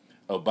out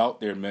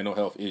about their mental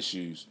health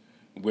issues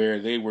where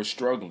they were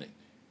struggling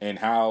and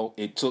how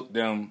it took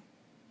them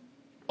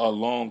a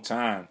long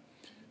time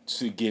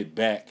to get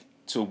back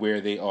to where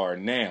they are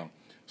now.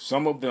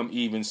 Some of them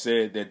even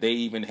said that they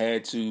even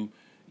had to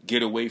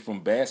get away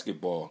from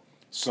basketball,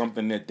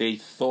 something that they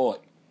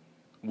thought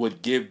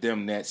would give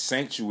them that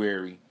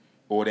sanctuary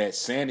or that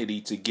sanity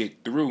to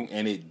get through,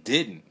 and it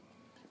didn't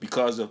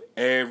because of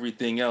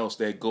everything else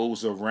that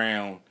goes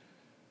around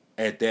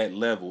at that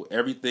level,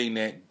 everything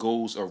that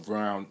goes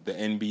around the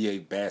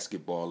NBA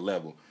basketball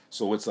level.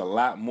 So it's a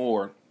lot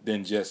more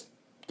than just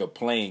the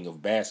playing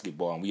of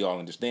basketball, and we all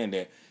understand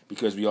that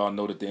because we all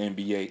know that the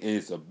NBA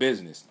is a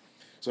business.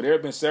 So there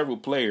have been several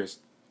players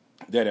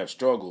that have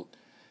struggled,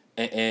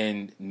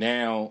 and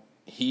now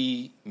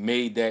he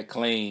made that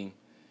claim,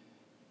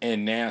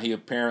 and now he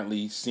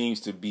apparently seems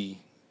to be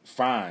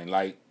fine,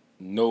 like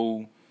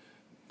no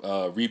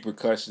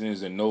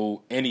repercussions and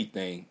no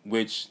anything,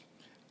 which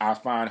I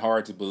find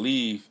hard to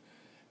believe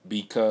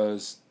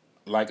because,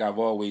 like I've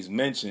always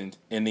mentioned,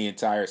 in the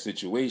entire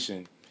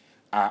situation,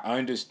 I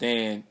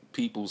understand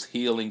people's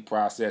healing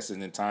processes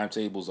and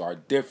timetables are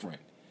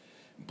different.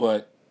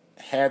 But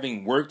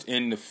having worked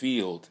in the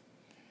field,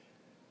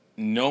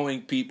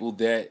 knowing people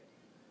that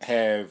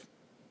have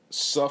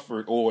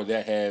suffered or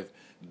that have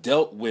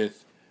dealt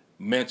with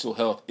mental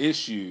health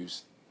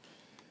issues,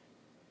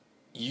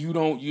 you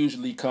don't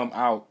usually come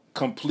out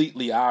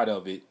completely out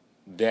of it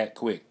that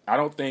quick. I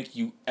don't think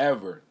you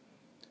ever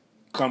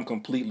come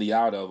completely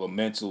out of a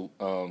mental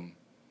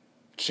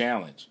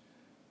challenge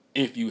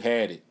if you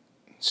had it,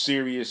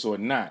 serious or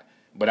not.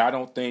 But I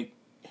don't think,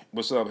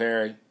 what's up,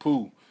 Harry?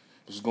 Pooh,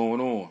 what's going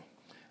on?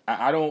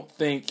 I don't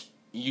think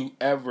you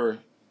ever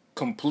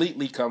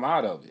completely come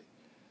out of it.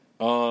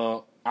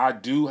 I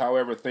do,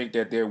 however, think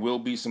that there will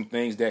be some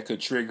things that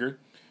could trigger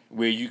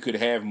where you could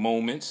have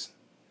moments.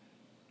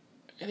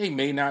 They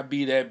may not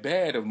be that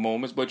bad of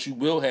moments, but you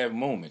will have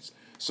moments.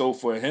 So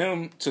for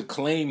him to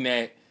claim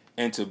that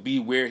and to be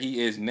where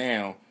he is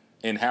now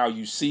and how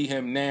you see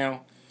him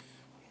now,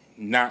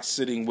 not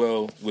sitting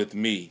well with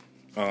me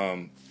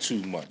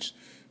too much.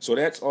 So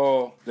that's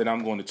all that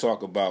I'm going to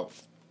talk about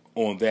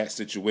on that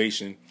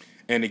situation.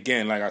 And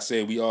again, like I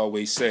said, we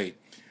always say,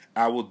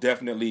 I will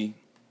definitely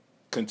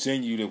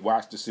continue to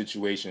watch the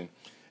situation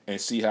and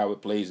see how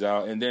it plays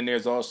out. And then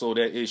there's also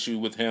that issue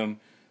with him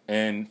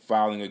and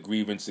filing a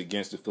grievance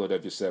against the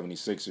Philadelphia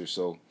 76ers.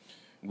 So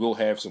we'll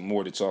have some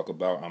more to talk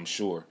about, I'm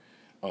sure,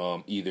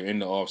 either in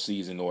the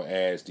offseason or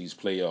as these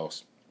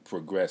playoffs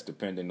progress,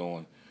 depending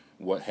on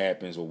what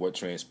happens or what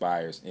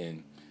transpires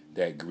in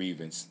that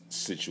grievance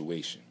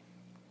situation.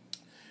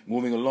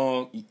 Moving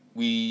along,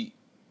 we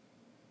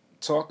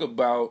talk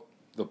about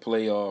the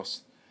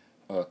playoffs.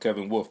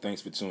 Kevin Wolf,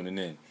 thanks for tuning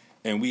in.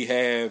 And we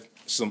have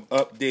some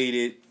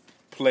updated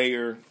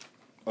player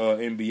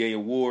NBA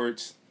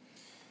awards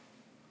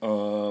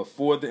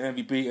for the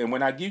MVP. And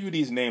when I give you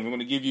these names, I'm going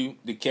to give you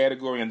the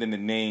category and then the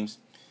names.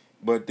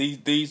 But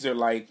these are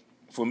like,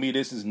 for me,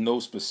 this is no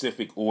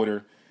specific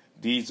order.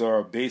 These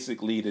are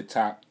basically the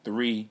top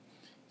three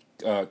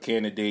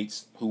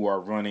candidates who are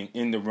running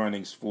in the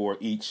runnings for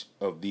each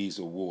of these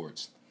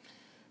awards.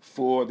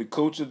 For the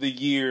Coach of the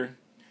Year,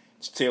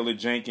 it's Taylor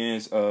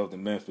Jenkins of the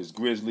Memphis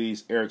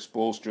Grizzlies, Eric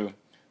Spoelstra,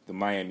 the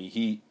Miami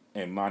Heat,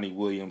 and Monty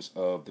Williams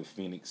of the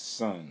Phoenix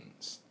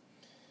Suns.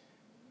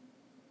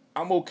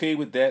 I'm okay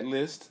with that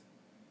list.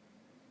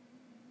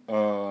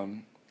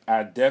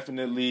 I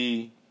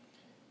definitely,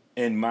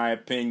 in my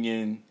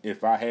opinion,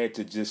 if I had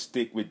to just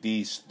stick with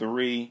these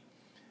three,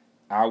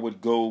 I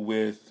would go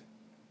with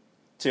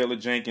Taylor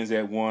Jenkins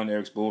at 1,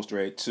 Eric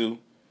Spoelstra at 2.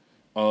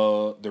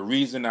 The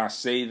reason I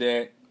say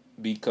that,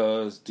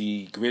 because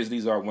the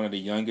Grizzlies are one of the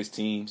youngest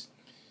teams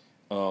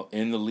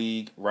in the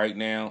league right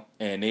now,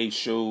 and they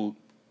showed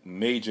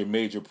major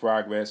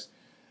progress.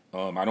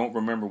 I don't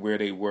remember where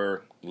they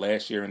were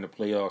last year in the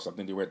playoffs. I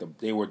think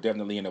they were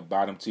definitely in the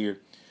bottom tier,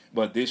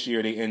 but this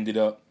year they ended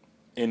up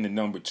in the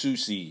number 2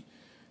 seed.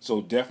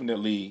 So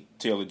definitely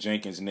Taylor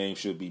Jenkins' name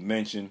should be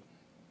mentioned.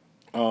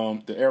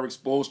 The Eric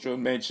Spoelstra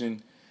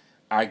mention,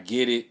 I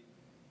get it.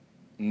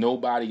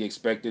 Nobody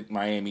expected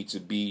Miami to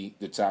be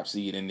the top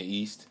seed in the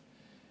East.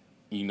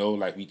 You know,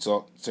 like we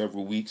talked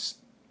several weeks,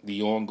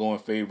 the ongoing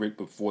favorite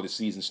before the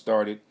season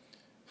started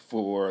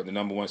for the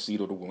number 1 seed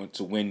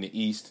to win the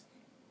East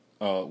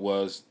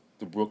was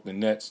the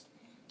Brooklyn Nets.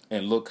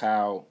 And look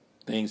how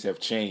things have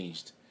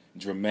changed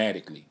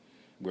dramatically,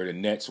 where the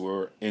Nets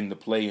were in the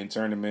play-in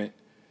tournament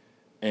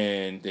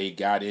and they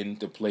got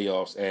into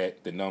playoffs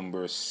at the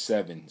number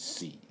 7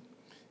 seed.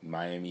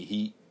 Miami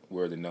Heat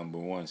were the number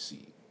 1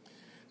 seed.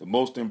 The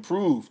most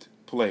improved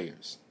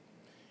players.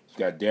 You've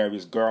got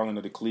Darius Garland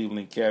of the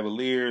Cleveland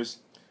Cavaliers,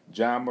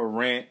 John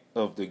Morant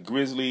of the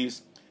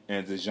Grizzlies,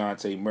 and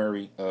DeJounte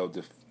Murray of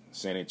the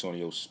San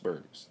Antonio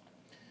Spurs.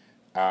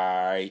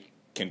 I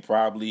can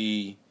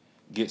probably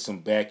get some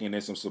backing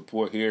and some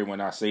support here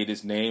when I say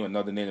this name,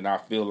 another name that I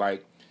feel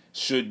like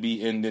should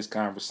be in this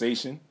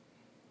conversation.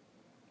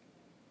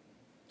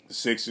 The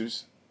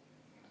Sixers,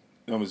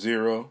 number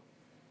 0,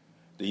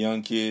 the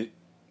young kid,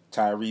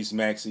 Tyrese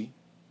Maxey,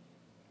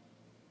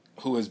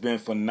 who has been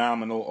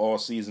phenomenal all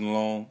season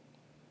long.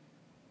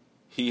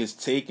 He has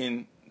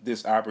taken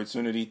this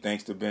opportunity,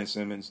 thanks to Ben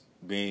Simmons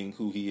being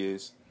who he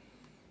is,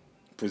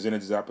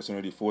 presented this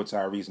opportunity for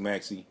Tyrese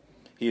Maxey.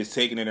 He has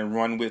taken it and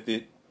run with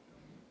it.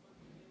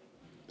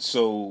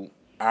 So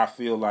I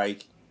feel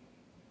like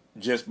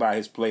just by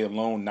his play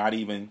alone, not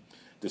even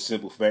the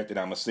simple fact that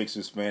I'm a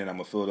Sixers fan and I'm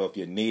a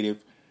Philadelphia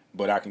native,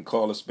 but I can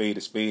call a spade,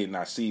 and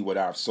I see what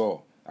I've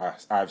saw.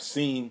 I've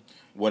seen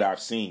what I've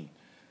seen,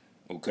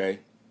 okay?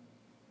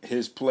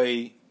 His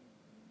play,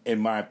 in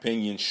my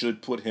opinion,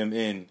 should put him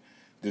in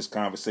this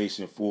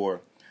conversation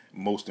for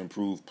most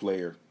improved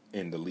player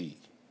in the league.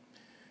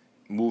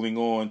 Moving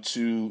on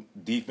to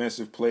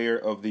Defensive Player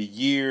of the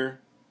Year,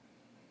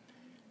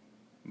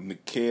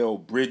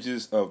 Mikal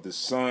Bridges of the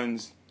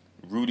Suns,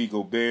 Rudy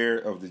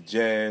Gobert of the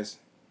Jazz,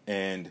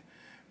 and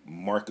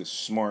Marcus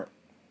Smart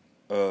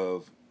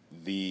of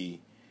the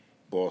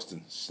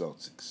Boston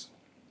Celtics.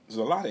 There's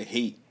a lot of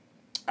hate,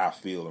 I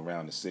feel,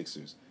 around the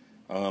Sixers.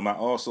 I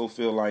also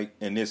feel like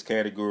in this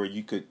category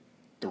you could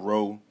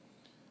throw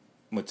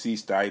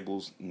Matisse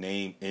Thybulle's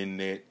name in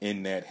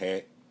that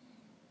hat.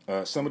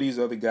 Some of these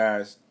other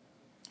guys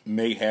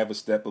may have a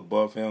step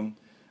above him,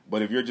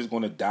 but if you're just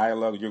going to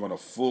dialogue, you're going to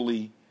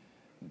fully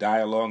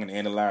dialogue and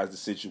analyze the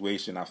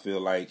situation, I feel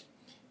like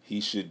he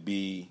should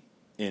be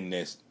in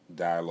this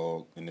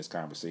dialogue, in this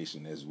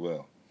conversation as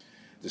well.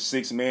 The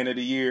Sixth Man of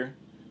the Year,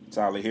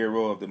 Tyler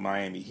Hero of the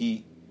Miami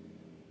Heat,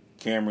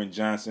 Cameron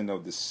Johnson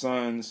of the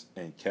Suns,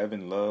 and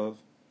Kevin Love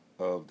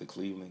of the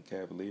Cleveland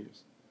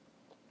Cavaliers.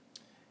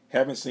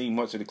 Haven't seen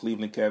much of the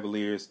Cleveland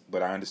Cavaliers,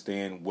 but I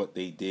understand what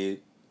they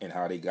did and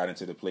how they got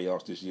into the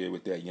playoffs this year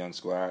with that young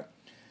squad.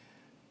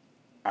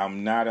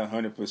 I'm not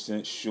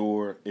 100%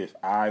 sure if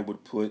I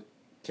would put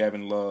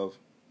Kevin Love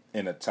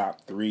in a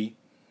top 3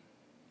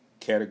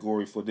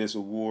 category for this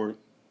award.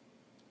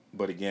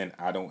 But again,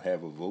 I don't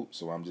have a vote,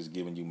 so I'm just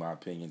giving you my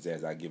opinions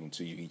as I give them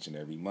to you each and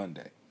every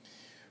Monday.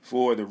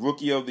 For the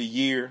Rookie of the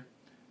Year,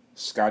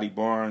 Scotty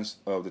Barnes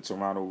of the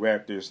Toronto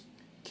Raptors,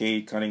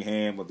 Cade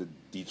Cunningham of the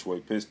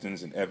Detroit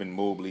Pistons, and Evan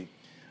Mobley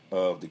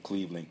of the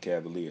Cleveland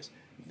Cavaliers.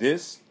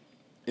 This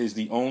is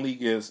the only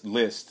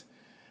list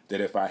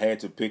that if I had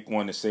to pick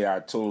one to say I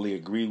totally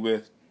agree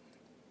with,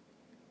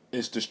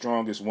 it's the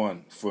strongest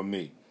one for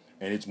me.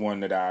 And it's one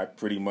that I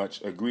pretty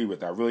much agree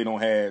with. I really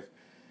don't have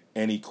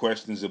any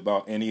questions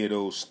about any of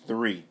those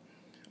 3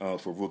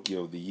 for Rookie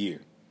of the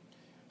Year.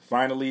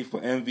 Finally,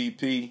 for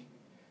MVP,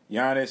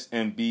 Giannis,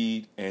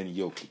 Embiid, and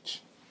Jokic.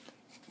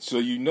 So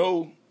you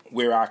know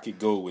where I could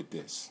go with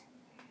this.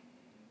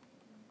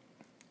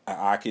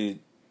 I could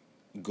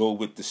go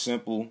with the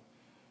simple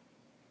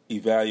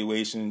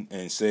evaluation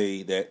and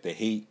say that the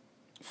hate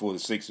for the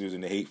Sixers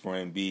and the hate for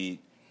Embiid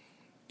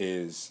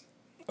is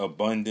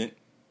abundant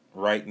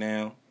right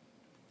now.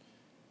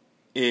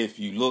 If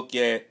you look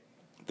at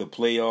the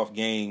playoff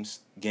games,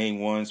 game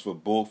ones for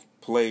both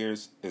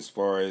players, as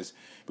far as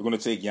we're going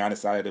to take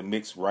Giannis out of the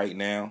mix right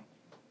now,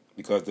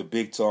 because the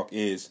big talk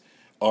is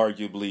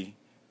arguably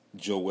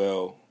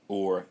Joel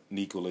or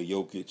Nikola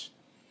Jokic.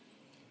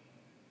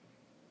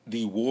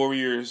 The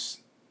Warriors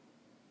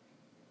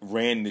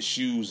ran the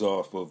shoes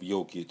off of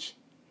Jokic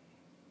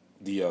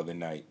the other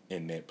night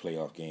in that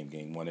playoff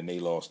game 1, and they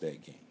lost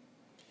that game.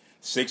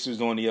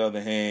 Sixers, on the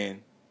other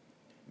hand,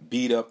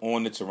 beat up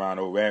on the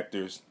Toronto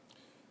Raptors.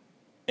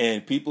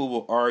 And people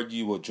will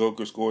argue, well,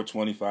 Joker scored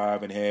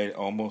 25 and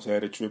almost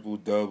had a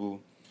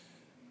triple-double.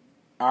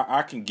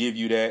 I can give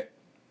you that,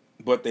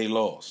 but they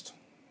lost.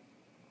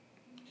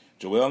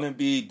 Joel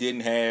Embiid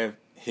didn't have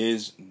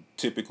his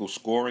typical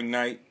scoring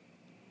night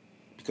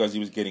because he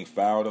was getting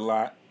fouled a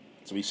lot,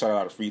 so he shot a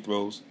lot of free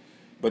throws.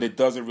 But it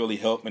doesn't really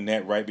help in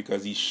that, right,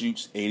 because he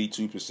shoots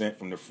 82%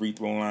 from the free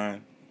throw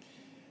line.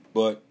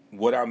 But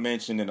what I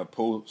mentioned in a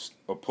post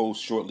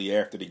shortly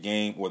after the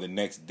game or the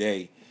next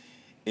day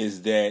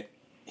is that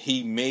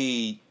he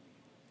made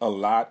a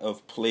lot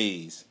of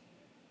plays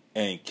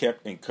and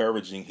kept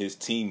encouraging his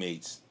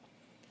teammates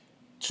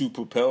to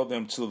propel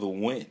them to the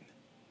win.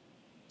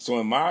 So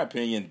in my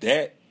opinion,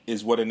 that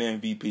is what an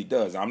MVP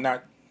does. I'm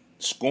not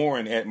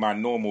scoring at my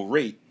normal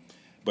rate,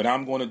 but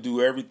I'm going to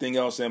do everything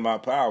else in my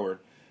power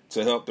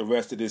to help the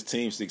rest of this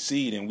team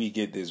succeed, and we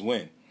get this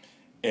win.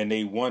 And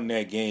they won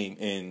that game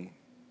in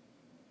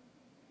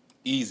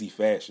easy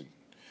fashion.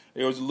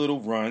 There was little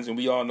runs, and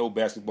we all know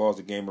basketball is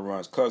a game of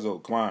runs.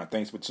 Cuzzo, Quan,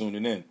 thanks for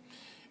tuning in.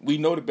 We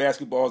know that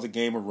basketball is a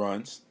game of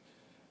runs,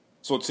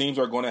 so teams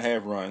are going to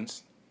have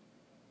runs.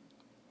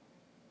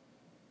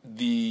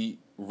 The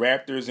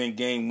Raptors in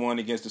game 1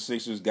 against the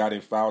Sixers got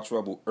in foul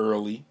trouble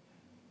early,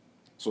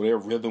 so their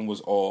rhythm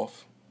was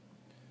off.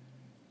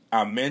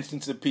 I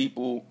mentioned to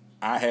people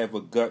I have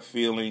a gut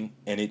feeling,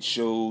 and it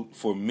showed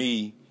for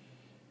me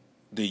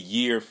the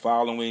year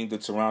following the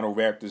Toronto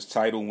Raptors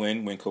title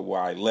win when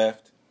Kawhi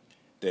left,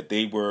 that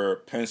they were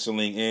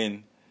penciling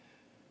in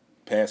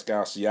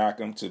Pascal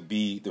Siakam to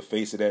be the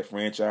face of that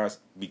franchise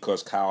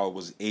because Kyle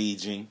was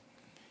aging.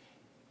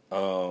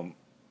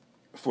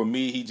 For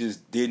me, he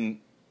just didn't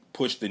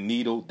push the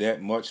needle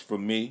that much for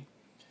me.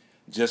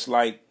 Just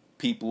like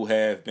people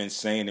have been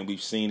saying, and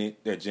we've seen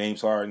it, that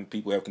James Harden,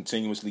 people have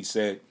continuously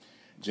said,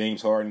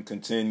 James Harden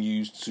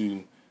continues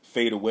to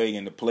fade away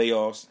in the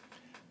playoffs.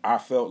 I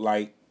felt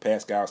like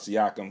Pascal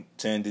Siakam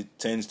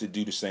tends to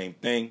do the same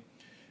thing.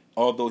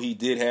 Although he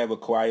did have a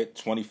quiet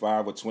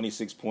 25 or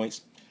 26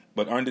 points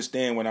But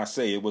understand when I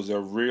say it was a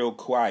real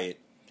quiet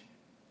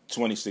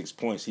 26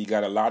 points. He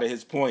got a lot of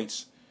his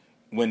points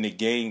when the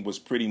game was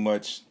pretty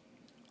much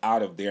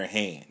out of their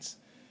hands.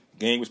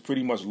 Game was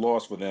pretty much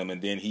lost for them,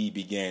 and then he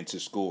began to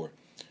score.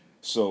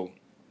 So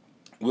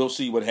we'll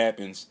see what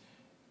happens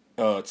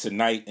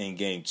tonight in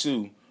Game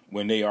 2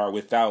 when they are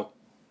without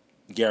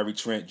Gary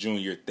Trent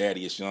Jr.,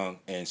 Thaddeus Young,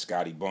 and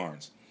Scotty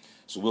Barnes.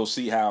 So we'll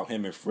see how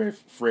him and Fred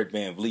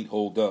VanVleet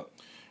hold up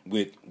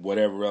with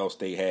whatever else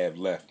they have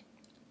left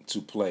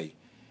to play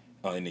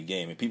in the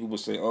game. And people will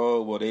say,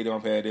 oh, well, they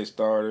don't have their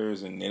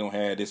starters and they don't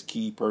have this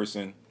key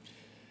person.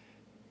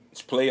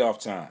 It's playoff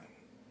time.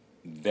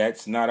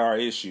 That's not our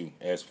issue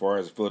as far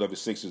as the Philadelphia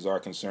Sixers are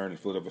concerned and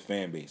Philadelphia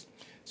fan base.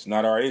 It's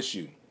not our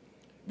issue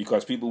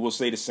because people will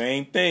say the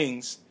same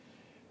things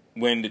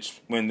when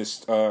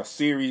the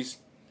series.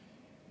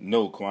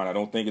 No, Quan, I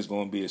don't think it's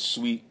going to be a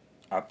sweep.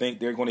 I think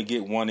they're going to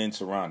get one in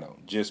Toronto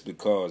just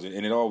because,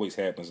 and it always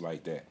happens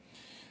like that.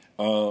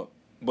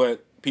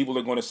 But people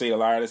are going to say a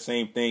lot of the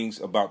same things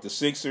about the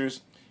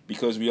Sixers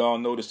because we all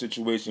know the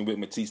situation with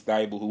Matisse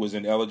Thybulle, who was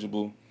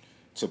ineligible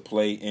to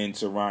play in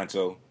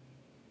Toronto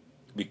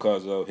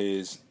because of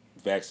his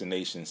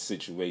vaccination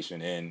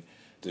situation and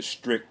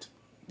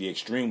the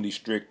extremely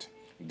strict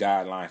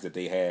guidelines that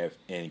they have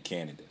in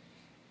Canada.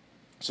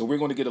 So we're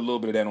going to get a little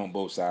bit of that on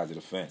both sides of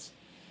the fence.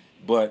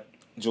 But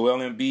Joel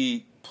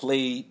Embiid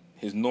played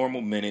his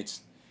normal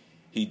minutes.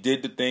 He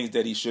did the things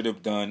that he should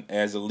have done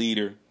as a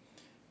leader.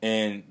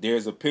 And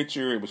there's a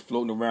picture, it was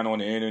floating around on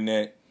the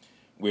internet,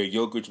 where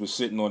Jokic was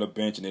sitting on the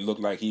bench and it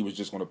looked like he was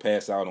just going to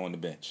pass out on the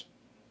bench.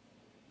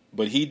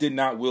 But he did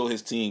not will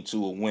his team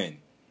to a win.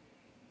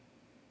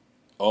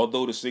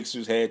 Although the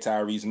Sixers had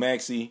Tyrese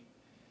Maxey,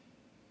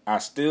 I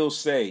still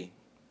say,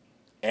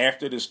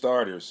 after the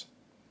starters,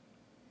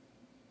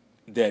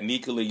 that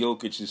Nikola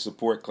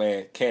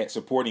Jokic's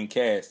supporting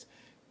cast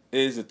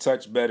is a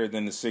touch better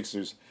than the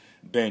Sixers'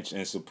 bench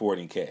and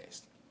supporting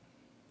cast.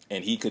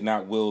 And he could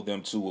not will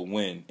them to a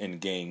win in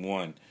Game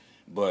 1.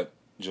 But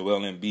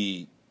Joel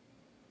Embiid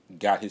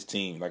got his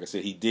team. Like I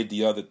said, he did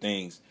the other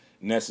things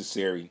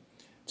necessary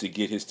to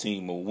get his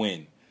team a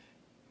win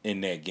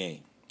in that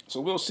game. So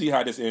we'll see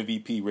how this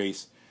MVP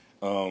race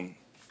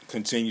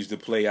continues to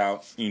play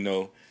out,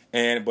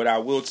 But I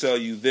will tell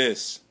you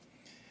this.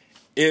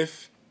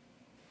 If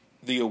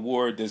the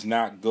award does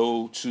not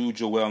go to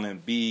Joel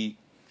Embiid,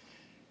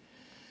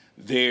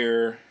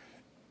 there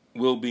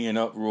will be an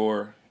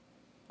uproar.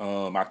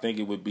 I think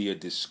it would be a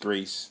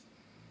disgrace.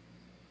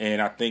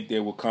 And I think they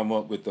will come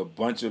up with a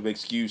bunch of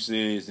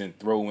excuses and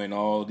throw in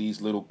all these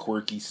little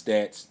quirky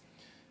stats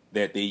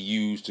that they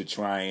use to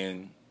try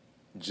and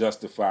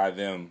justify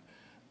them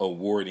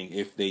awarding,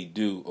 if they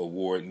do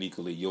award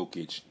Nikola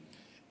Jokic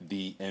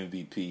the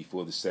MVP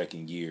for the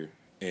second year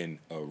in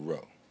a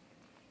row.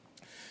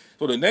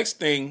 So the next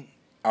thing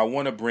I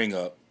want to bring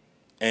up,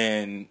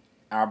 and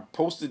I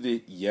posted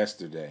it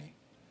yesterday,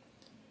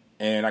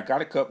 and I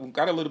got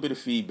a little bit of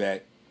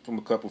feedback from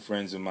a couple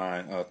friends of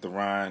mine,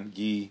 Theron,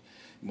 Gee,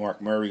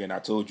 Mark Murray, and I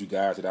told you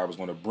guys that I was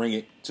going to bring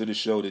it to the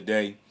show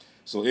today.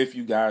 So if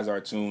you guys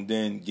are tuned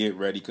in, get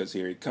ready because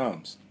here it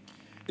comes.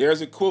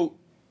 There's a quote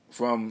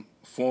from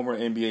former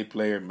NBA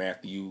player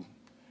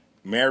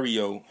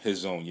Mario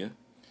Hezonja.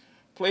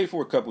 Played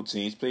for a couple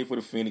teams, played for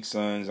the Phoenix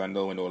Suns, I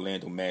know, and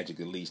Orlando Magic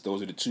at least.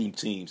 Those are the two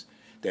teams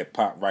that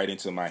pop right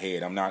into my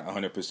head. I'm not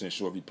 100%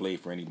 sure if he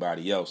played for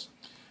anybody else.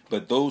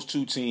 But those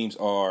two teams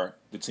are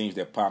the teams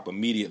that pop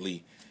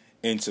immediately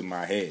into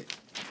my head.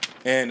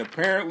 And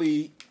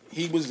apparently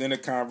he was in a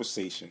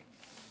conversation.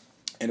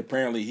 And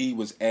apparently he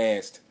was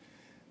asked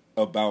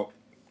about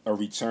a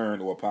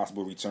return or a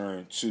possible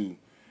return to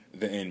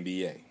the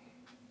NBA.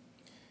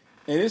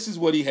 And this is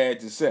what he had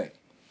to say.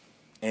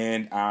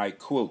 And I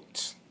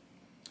quote,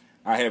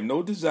 "I have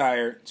no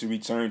desire to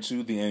return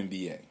to the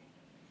NBA.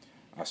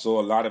 I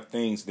saw a lot of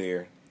things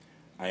there.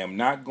 I am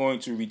not going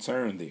to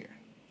return there.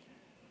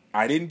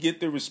 I didn't get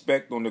the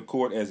respect on the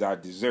court as I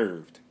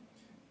deserved.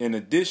 In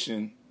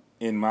addition,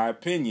 in my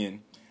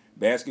opinion,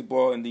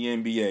 basketball in the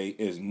NBA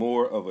is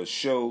more of a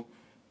show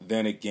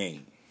than a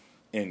game."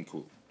 End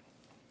quote.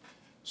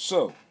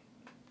 So,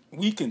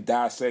 we can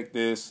dissect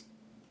this,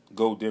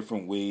 go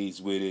different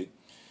ways with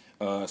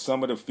it.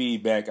 Some of the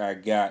feedback I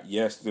got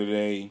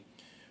yesterday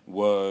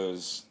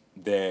was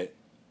that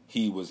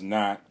he was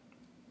not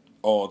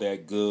all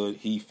that good.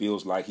 He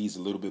feels like he's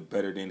a little bit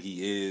better than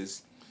he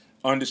is.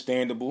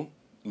 Understandable.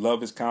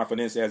 Love his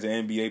confidence as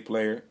an NBA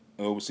player,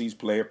 overseas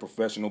player,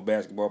 professional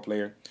basketball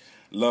player.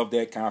 Love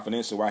that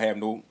confidence, so I have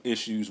no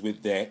issues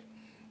with that.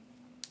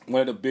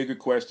 One of the bigger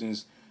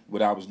questions,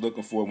 what I was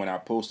looking for when I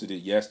posted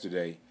it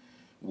yesterday,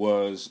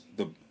 was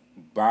the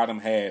bottom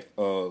half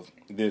of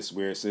this,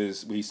 where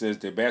he says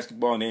that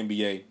basketball in the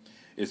NBA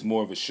is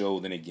more of a show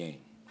than a game.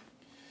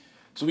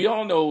 So we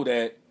all know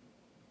that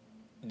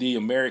the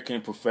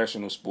American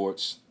professional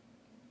sports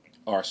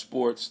are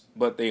sports,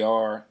 but they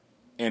are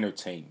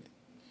entertainment.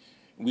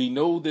 We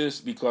know this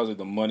because of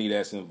the money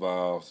that's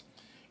involved.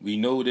 We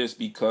know this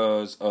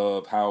because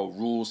of how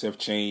rules have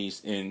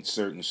changed in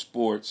certain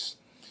sports.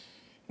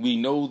 We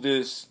know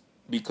this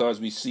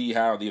because we see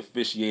how the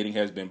officiating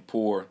has been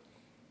poor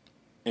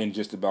in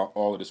just about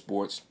all of the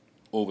sports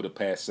over the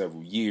past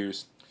several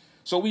years.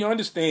 So we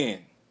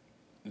understand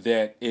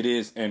that it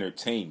is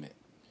entertainment.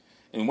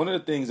 And one of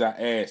the things I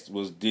asked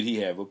was, did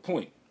he have a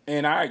point?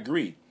 And I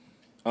agree.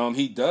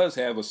 He does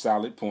have a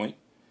solid point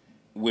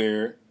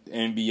where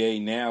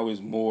NBA now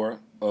is more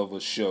of a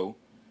show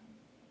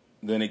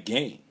than a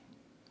game.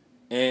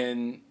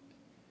 And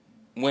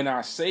when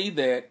I say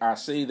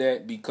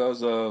that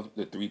because of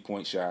the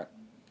three-point shot,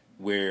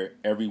 where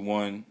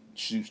everyone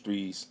shoots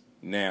threes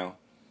now,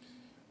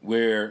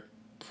 where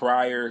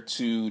prior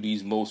to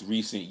these most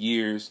recent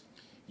years,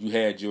 you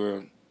had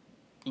your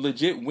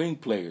legit wing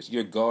players,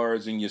 your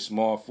guards and your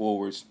small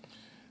forwards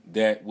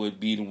that would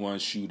be the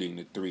ones shooting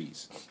the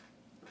threes.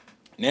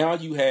 Now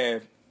you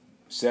have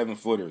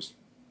 7-footers,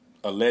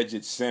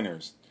 alleged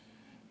centers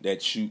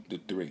that shoot the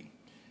three.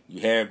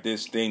 You have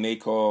this thing they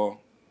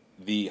call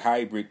the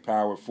hybrid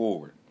power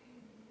forward,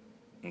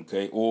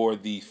 okay, or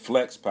the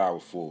flex power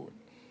forward,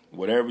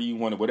 whatever you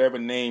want, whatever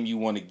name you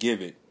want to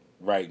give it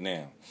right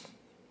now,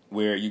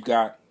 where you've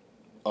got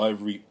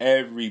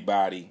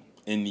everybody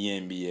in the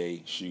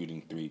NBA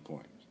shooting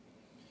 3-pointers.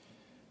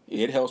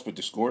 It helps with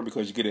the scoring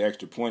because you get an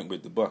extra point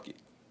with the bucket.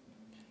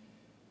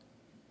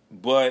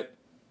 But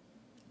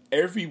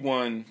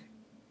everyone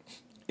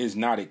is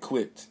not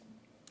equipped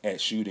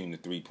at shooting the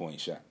 3-point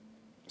shot.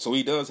 So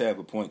he does have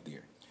a point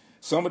there.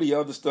 Some of the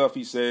other stuff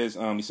he says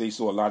he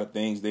saw a lot of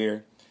things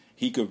there.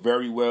 He could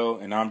very well,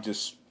 and I'm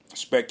just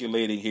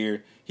speculating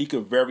here, he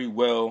could very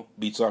well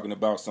be talking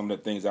about some of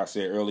the things I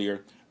said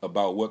earlier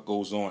about what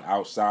goes on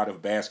outside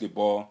of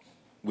basketball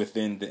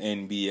within the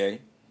NBA.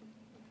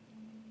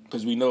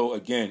 Because we know,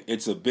 again,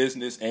 it's a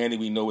business and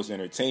we know it's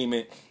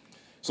entertainment.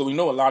 So we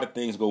know a lot of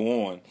things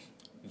go on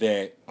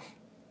that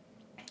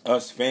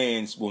us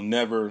fans will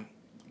never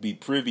be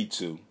privy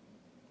to,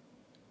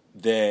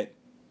 that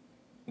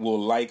will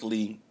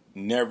likely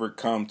never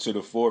come to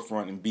the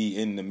forefront and be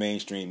in the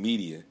mainstream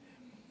media.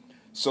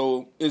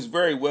 So it's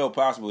very well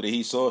possible that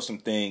he saw some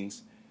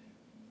things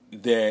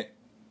that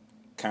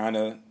kind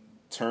of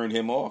turned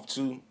him off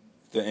to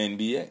the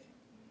NBA.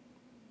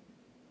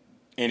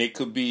 And it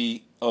could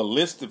be a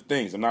list of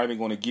things. I'm not even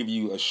going to give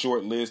you a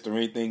short list or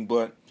anything,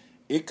 but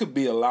it could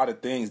be a lot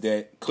of things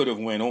that could have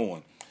went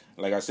on,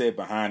 like I said,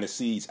 behind the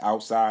scenes,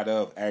 outside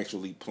of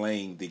actually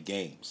playing the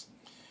games,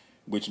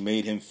 which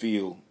made him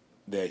feel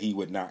that he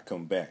would not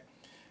come back.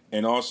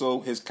 And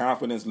also his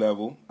confidence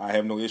level, I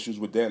have no issues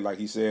with that. Like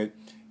he said,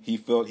 he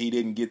felt he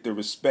didn't get the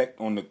respect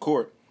on the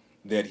court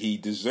that he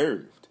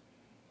deserved.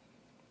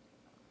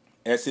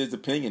 That's his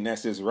opinion.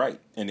 That's his right.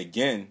 And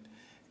again,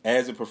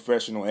 as a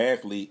professional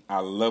athlete, I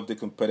love the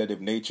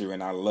competitive nature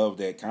and I love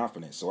that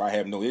confidence. So I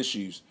have no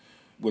issues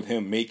with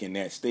him making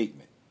that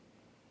statement.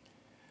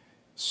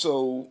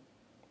 So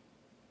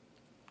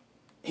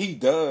he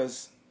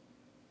does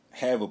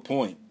have a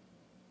point.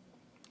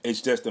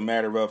 It's just a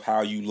matter of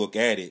how you look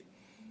at it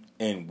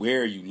and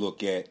where you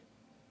look at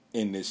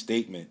in this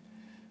statement,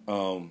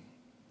 and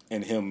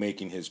him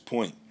making his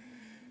point.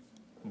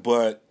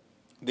 But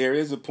there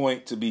is a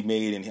point to be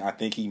made, and I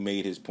think he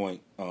made his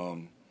point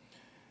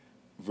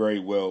very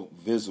well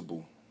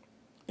visible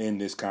in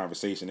this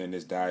conversation, in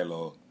this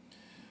dialogue.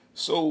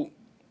 So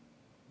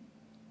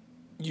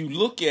you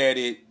look at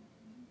it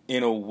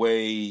in a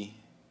way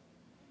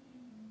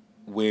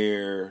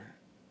where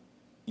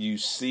you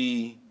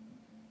see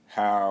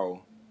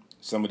how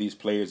some of these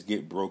players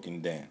get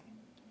broken down,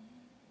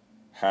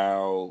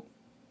 how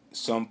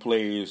some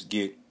players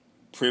get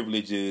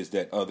privileges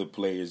that other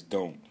players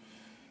don't.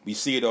 We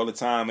see it all the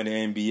time in the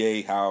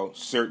NBA, how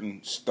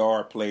certain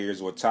star players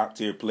or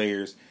top-tier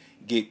players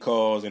get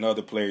calls and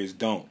other players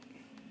don't.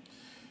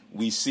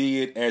 We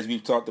see it, as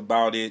we've talked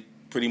about it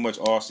pretty much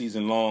all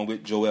season long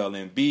with Joel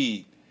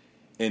Embiid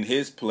in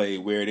his play,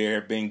 where there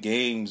have been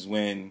games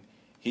when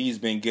he's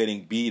been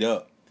getting beat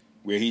up,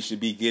 where he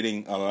should be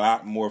getting a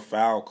lot more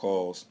foul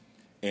calls,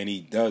 and he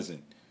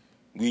doesn't.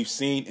 We've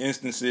seen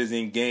instances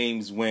in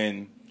games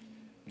when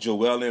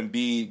Joel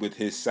Embiid, with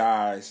his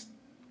size,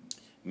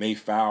 may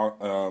foul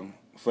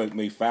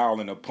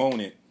an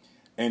opponent,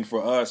 and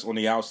for us on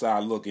the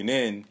outside looking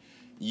in,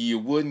 you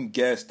wouldn't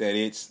guess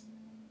that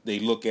they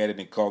look at it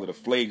and call it a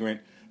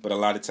flagrant, but a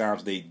lot of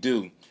times they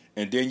do.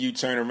 And then you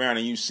turn around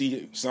and you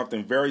see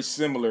something very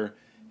similar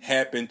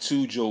happen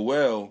to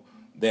Joel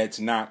that's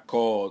not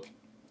called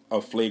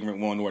a flagrant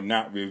one or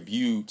not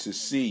reviewed to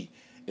see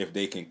if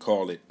they can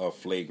call it a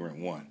flagrant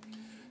one.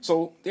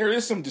 So there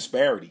is some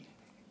disparity.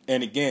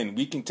 And again,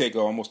 we can take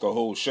almost a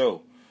whole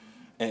show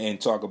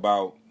and talk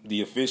about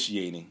the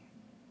officiating,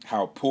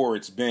 how poor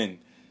it's been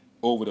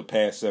over the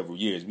past several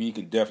years. We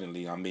can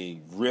definitely,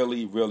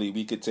 really,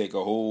 we could take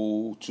a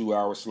whole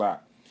 2-hour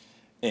slot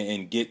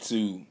and get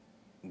to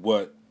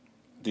what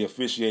the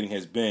officiating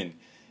has been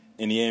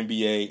in the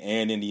NBA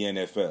and in the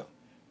NFL.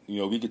 You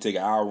know, we could take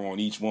an hour on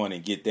each one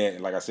and get that,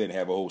 and like I said,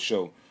 have a whole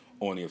show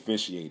on the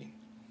officiating.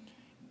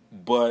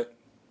 But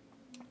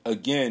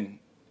again,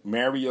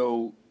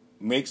 Mario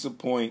makes a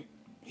point.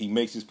 He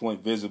makes his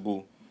point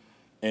visible,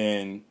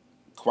 and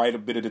quite a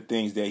bit of the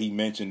things that he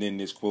mentioned in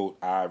this quote,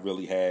 I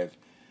really have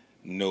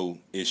no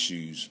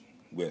issues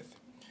with.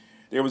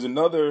 There was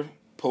another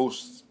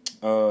post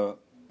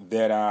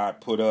that I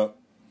put up,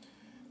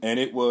 and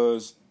it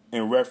was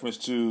in reference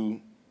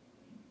to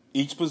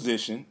each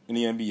position in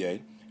the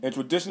NBA. And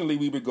traditionally,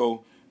 we would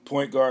go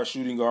point guard,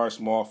 shooting guard,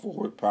 small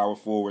forward, power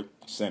forward,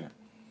 center.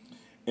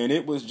 And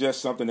it was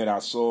just something that I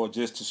saw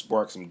just to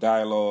spark some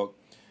dialogue.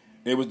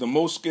 It was the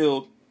most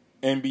skilled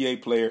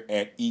NBA player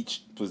at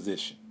each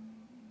position.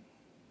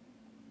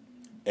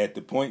 At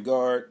the point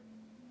guard,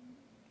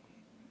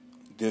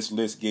 this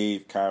list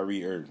gave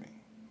Kyrie Irving.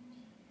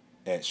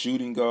 At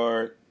shooting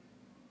guard,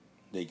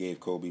 they gave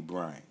Kobe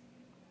Bryant.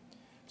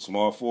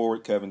 Small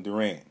forward, Kevin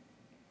Durant.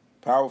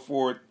 Power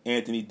forward,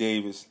 Anthony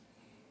Davis.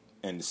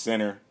 And the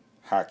center,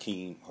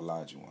 Hakeem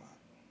Olajuwon.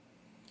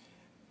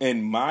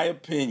 In my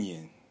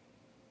opinion,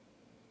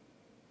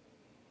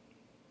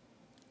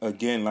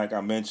 again, like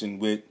I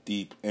mentioned with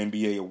the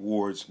NBA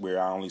awards,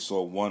 where I only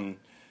saw one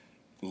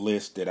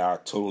list that I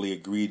totally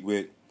agreed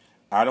with,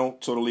 I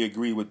don't totally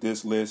agree with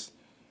this list.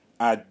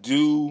 I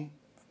do,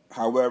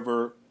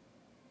 however,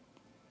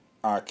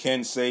 I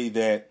can say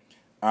that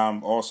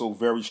I'm also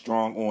very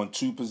strong on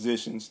two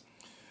positions,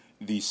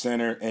 the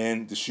center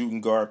and the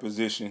shooting guard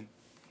position.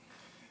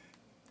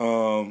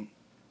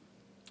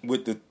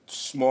 With the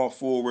small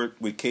forward,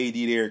 with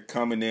KD there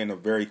coming in a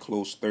very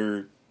close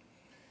third.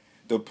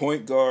 The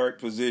point guard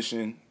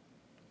position,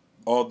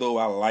 although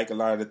I like a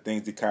lot of the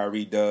things that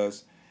Kyrie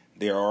does,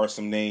 there are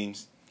some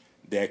names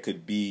that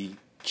could be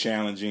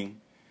challenging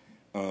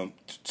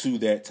to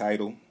that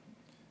title.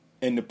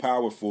 And the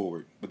power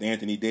forward with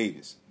Anthony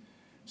Davis,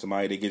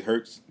 somebody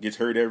that gets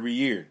hurt every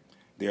year.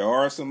 There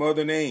are some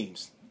other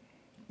names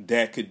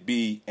that could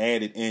be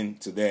added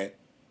into that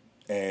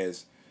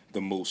as the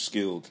most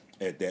skilled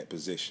at that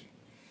position.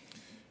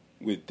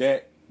 With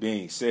that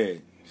being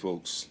said,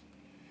 folks,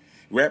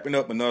 wrapping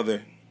up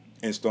another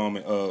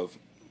installment of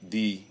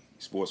the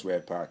Sports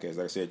Rap Podcast.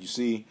 Like I said, you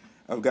see,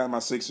 I've got my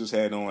Sixers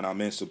hat on.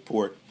 I'm in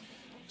support.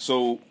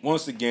 So,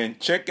 once again,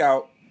 check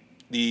out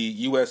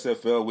the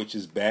USFL, which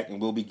is back, and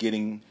we'll be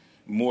getting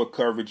more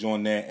coverage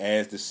on that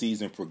as the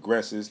season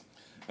progresses.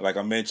 Like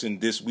I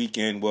mentioned, this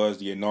weekend was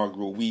the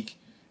inaugural week.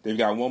 They've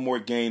got one more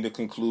game to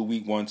conclude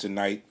week one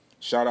tonight.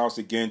 Shout outs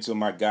again to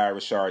my guy,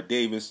 Rashard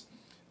Davis,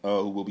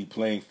 who will be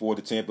playing for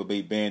the Tampa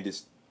Bay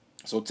Bandits.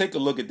 So take a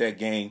look at that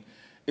game.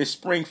 It's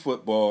spring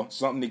football,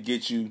 something to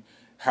get you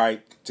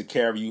hyped, to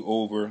carry you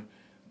over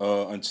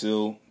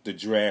until the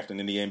draft and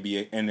then the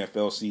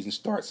NFL season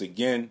starts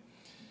again.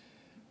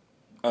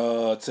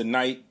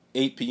 Tonight,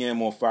 8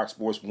 p.m. on Fox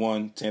Sports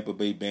 1, Tampa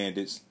Bay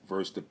Bandits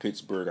versus the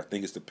Pittsburgh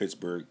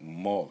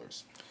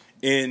Maulers.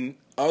 In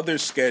other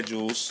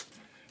schedules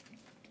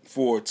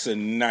for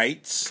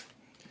tonight,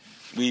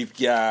 we've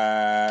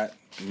got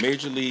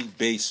Major League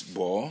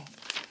Baseball.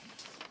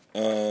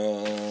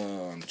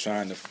 I'm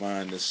trying to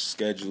find the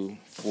schedule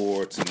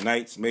for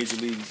tonight's Major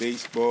League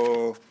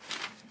Baseball.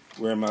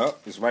 Where am I?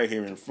 Up? It's right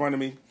here in front of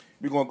me.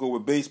 We're going to go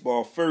with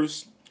baseball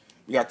first.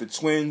 We got the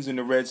Twins and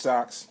the Red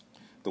Sox,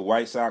 the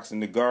White Sox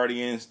and the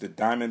Guardians, the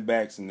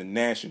Diamondbacks and the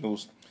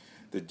Nationals,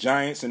 the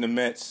Giants and the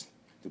Mets,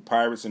 the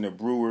Pirates and the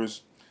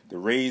Brewers, the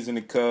Rays and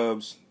the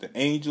Cubs, the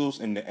Angels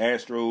and the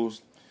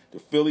Astros. The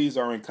Phillies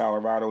are in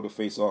Colorado to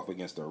face off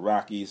against the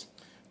Rockies,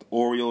 the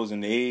Orioles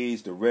and the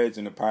A's, the Reds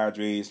and the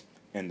Padres,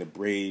 and the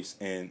Braves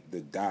and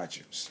the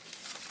Dodgers.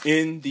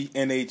 In the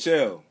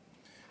NHL,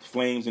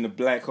 Flames and the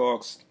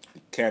Blackhawks,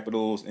 the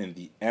Capitals and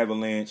the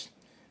Avalanche,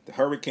 the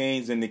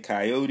Hurricanes and the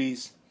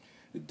Coyotes,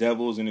 the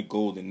Devils and the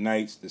Golden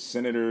Knights, the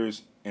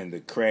Senators and the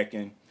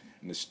Kraken,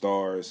 and the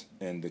Stars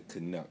and the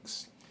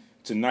Canucks.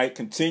 Tonight,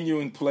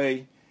 continuing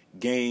play,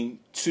 Game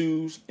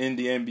 2 in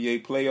the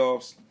NBA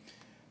playoffs.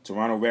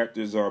 Toronto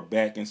Raptors are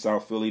back in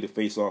South Philly to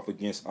face off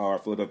against our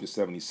Philadelphia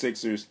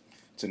 76ers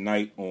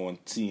tonight on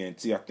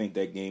TNT. I think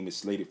that game is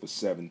slated for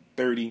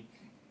 7:30.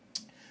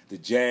 The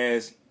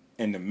Jazz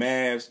and the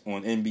Mavs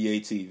on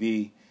NBA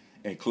TV.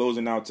 And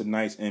closing out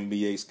tonight's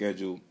NBA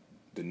schedule,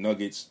 the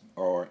Nuggets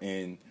are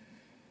in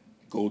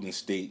Golden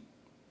State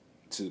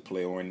to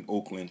play, or in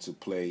Oakland to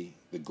play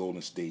the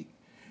Golden State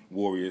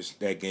Warriors.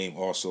 That game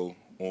also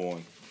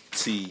on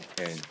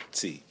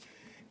TNT.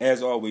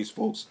 As always,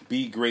 folks,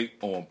 be great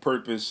on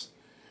purpose.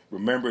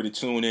 Remember to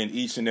tune in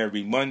each and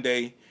every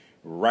Monday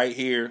right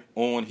here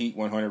on Heat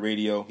 100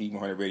 Radio,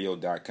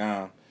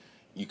 heat100radio.com.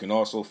 You can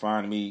also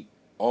find me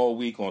all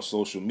week on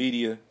social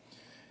media.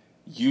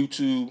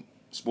 YouTube,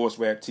 Sports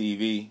Rap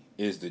TV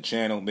is the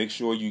channel. Make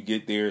sure you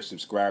get there,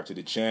 subscribe to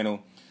the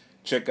channel.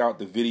 Check out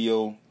the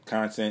video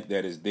content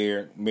that is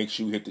there. Make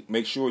sure you hit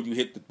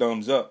the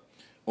thumbs up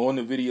on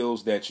the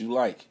videos that you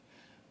like.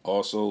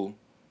 Also,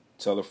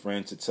 tell a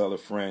friend to tell a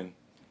friend,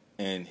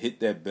 and hit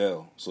that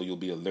bell so you'll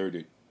be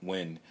alerted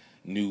when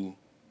new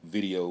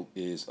video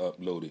is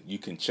uploaded. You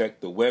can check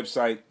the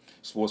website,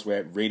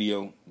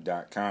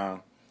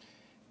 sportsrapradio.com.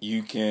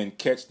 You can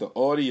catch the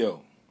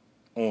audio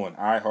on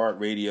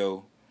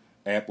iHeartRadio,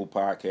 Apple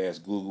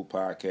Podcasts, Google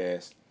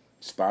Podcasts,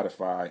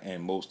 Spotify,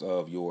 and most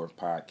of your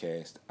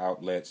podcast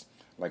outlets.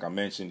 Like I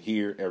mentioned,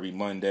 here every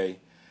Monday,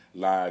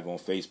 live on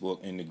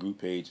Facebook in the group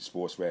page,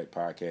 Sports Rap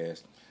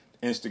Podcast,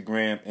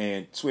 Instagram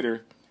and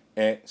Twitter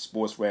at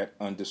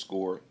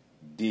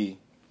SportsRap_D.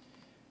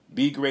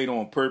 Be great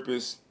on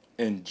purpose.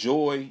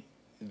 Enjoy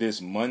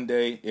this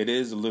Monday. It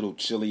is a little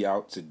chilly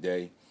out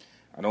today.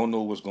 I don't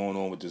know what's going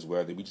on with this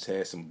weather. We just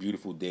had some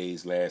beautiful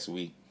days last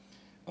week.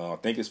 I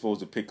think it's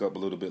supposed to pick up a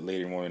little bit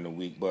later on in the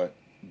week, but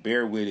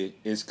bear with it.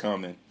 It's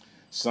coming.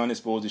 Sun is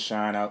supposed to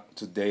shine out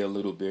today a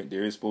little bit.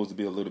 There is supposed to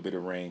be a little bit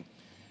of rain.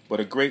 But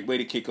a great way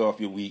to kick off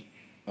your week.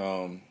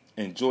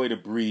 Enjoy the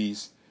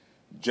breeze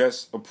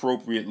just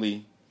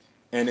appropriately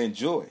and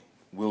enjoy.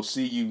 We'll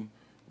see you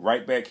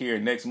right back here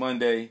next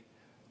Monday,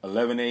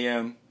 11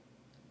 a.m.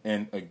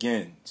 And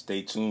again,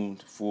 stay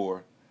tuned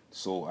for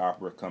Soul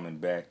Opera coming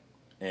back.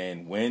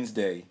 And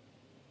Wednesday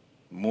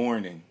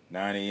morning,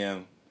 9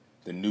 a.m.,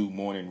 the new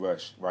Morning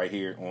Rush right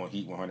here on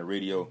Heat 100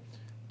 Radio.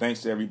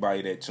 Thanks to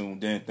everybody that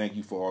tuned in. Thank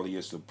you for all of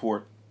your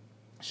support.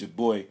 It's your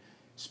boy,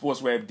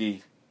 Sports Rap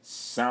D,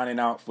 signing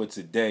out for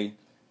today.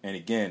 And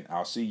again,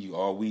 I'll see you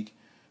all week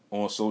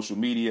on social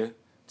media.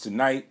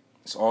 Tonight,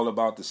 it's all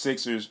about the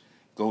Sixers.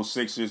 Go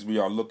Sixers. We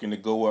are looking to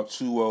go up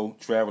 2-0,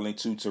 traveling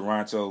to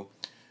Toronto.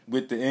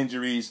 With the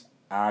injuries,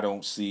 I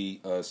don't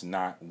see us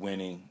not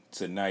winning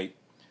tonight.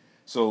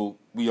 So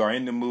we are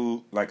in the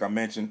mood. Like I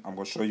mentioned, I'm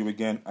going to show you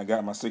again. I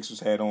got my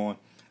Sixers hat on.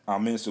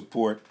 I'm in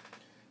support.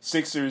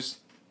 Sixers,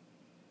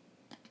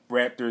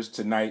 Raptors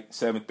tonight,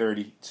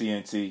 7:30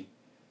 TNT.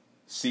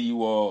 See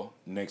you all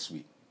next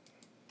week.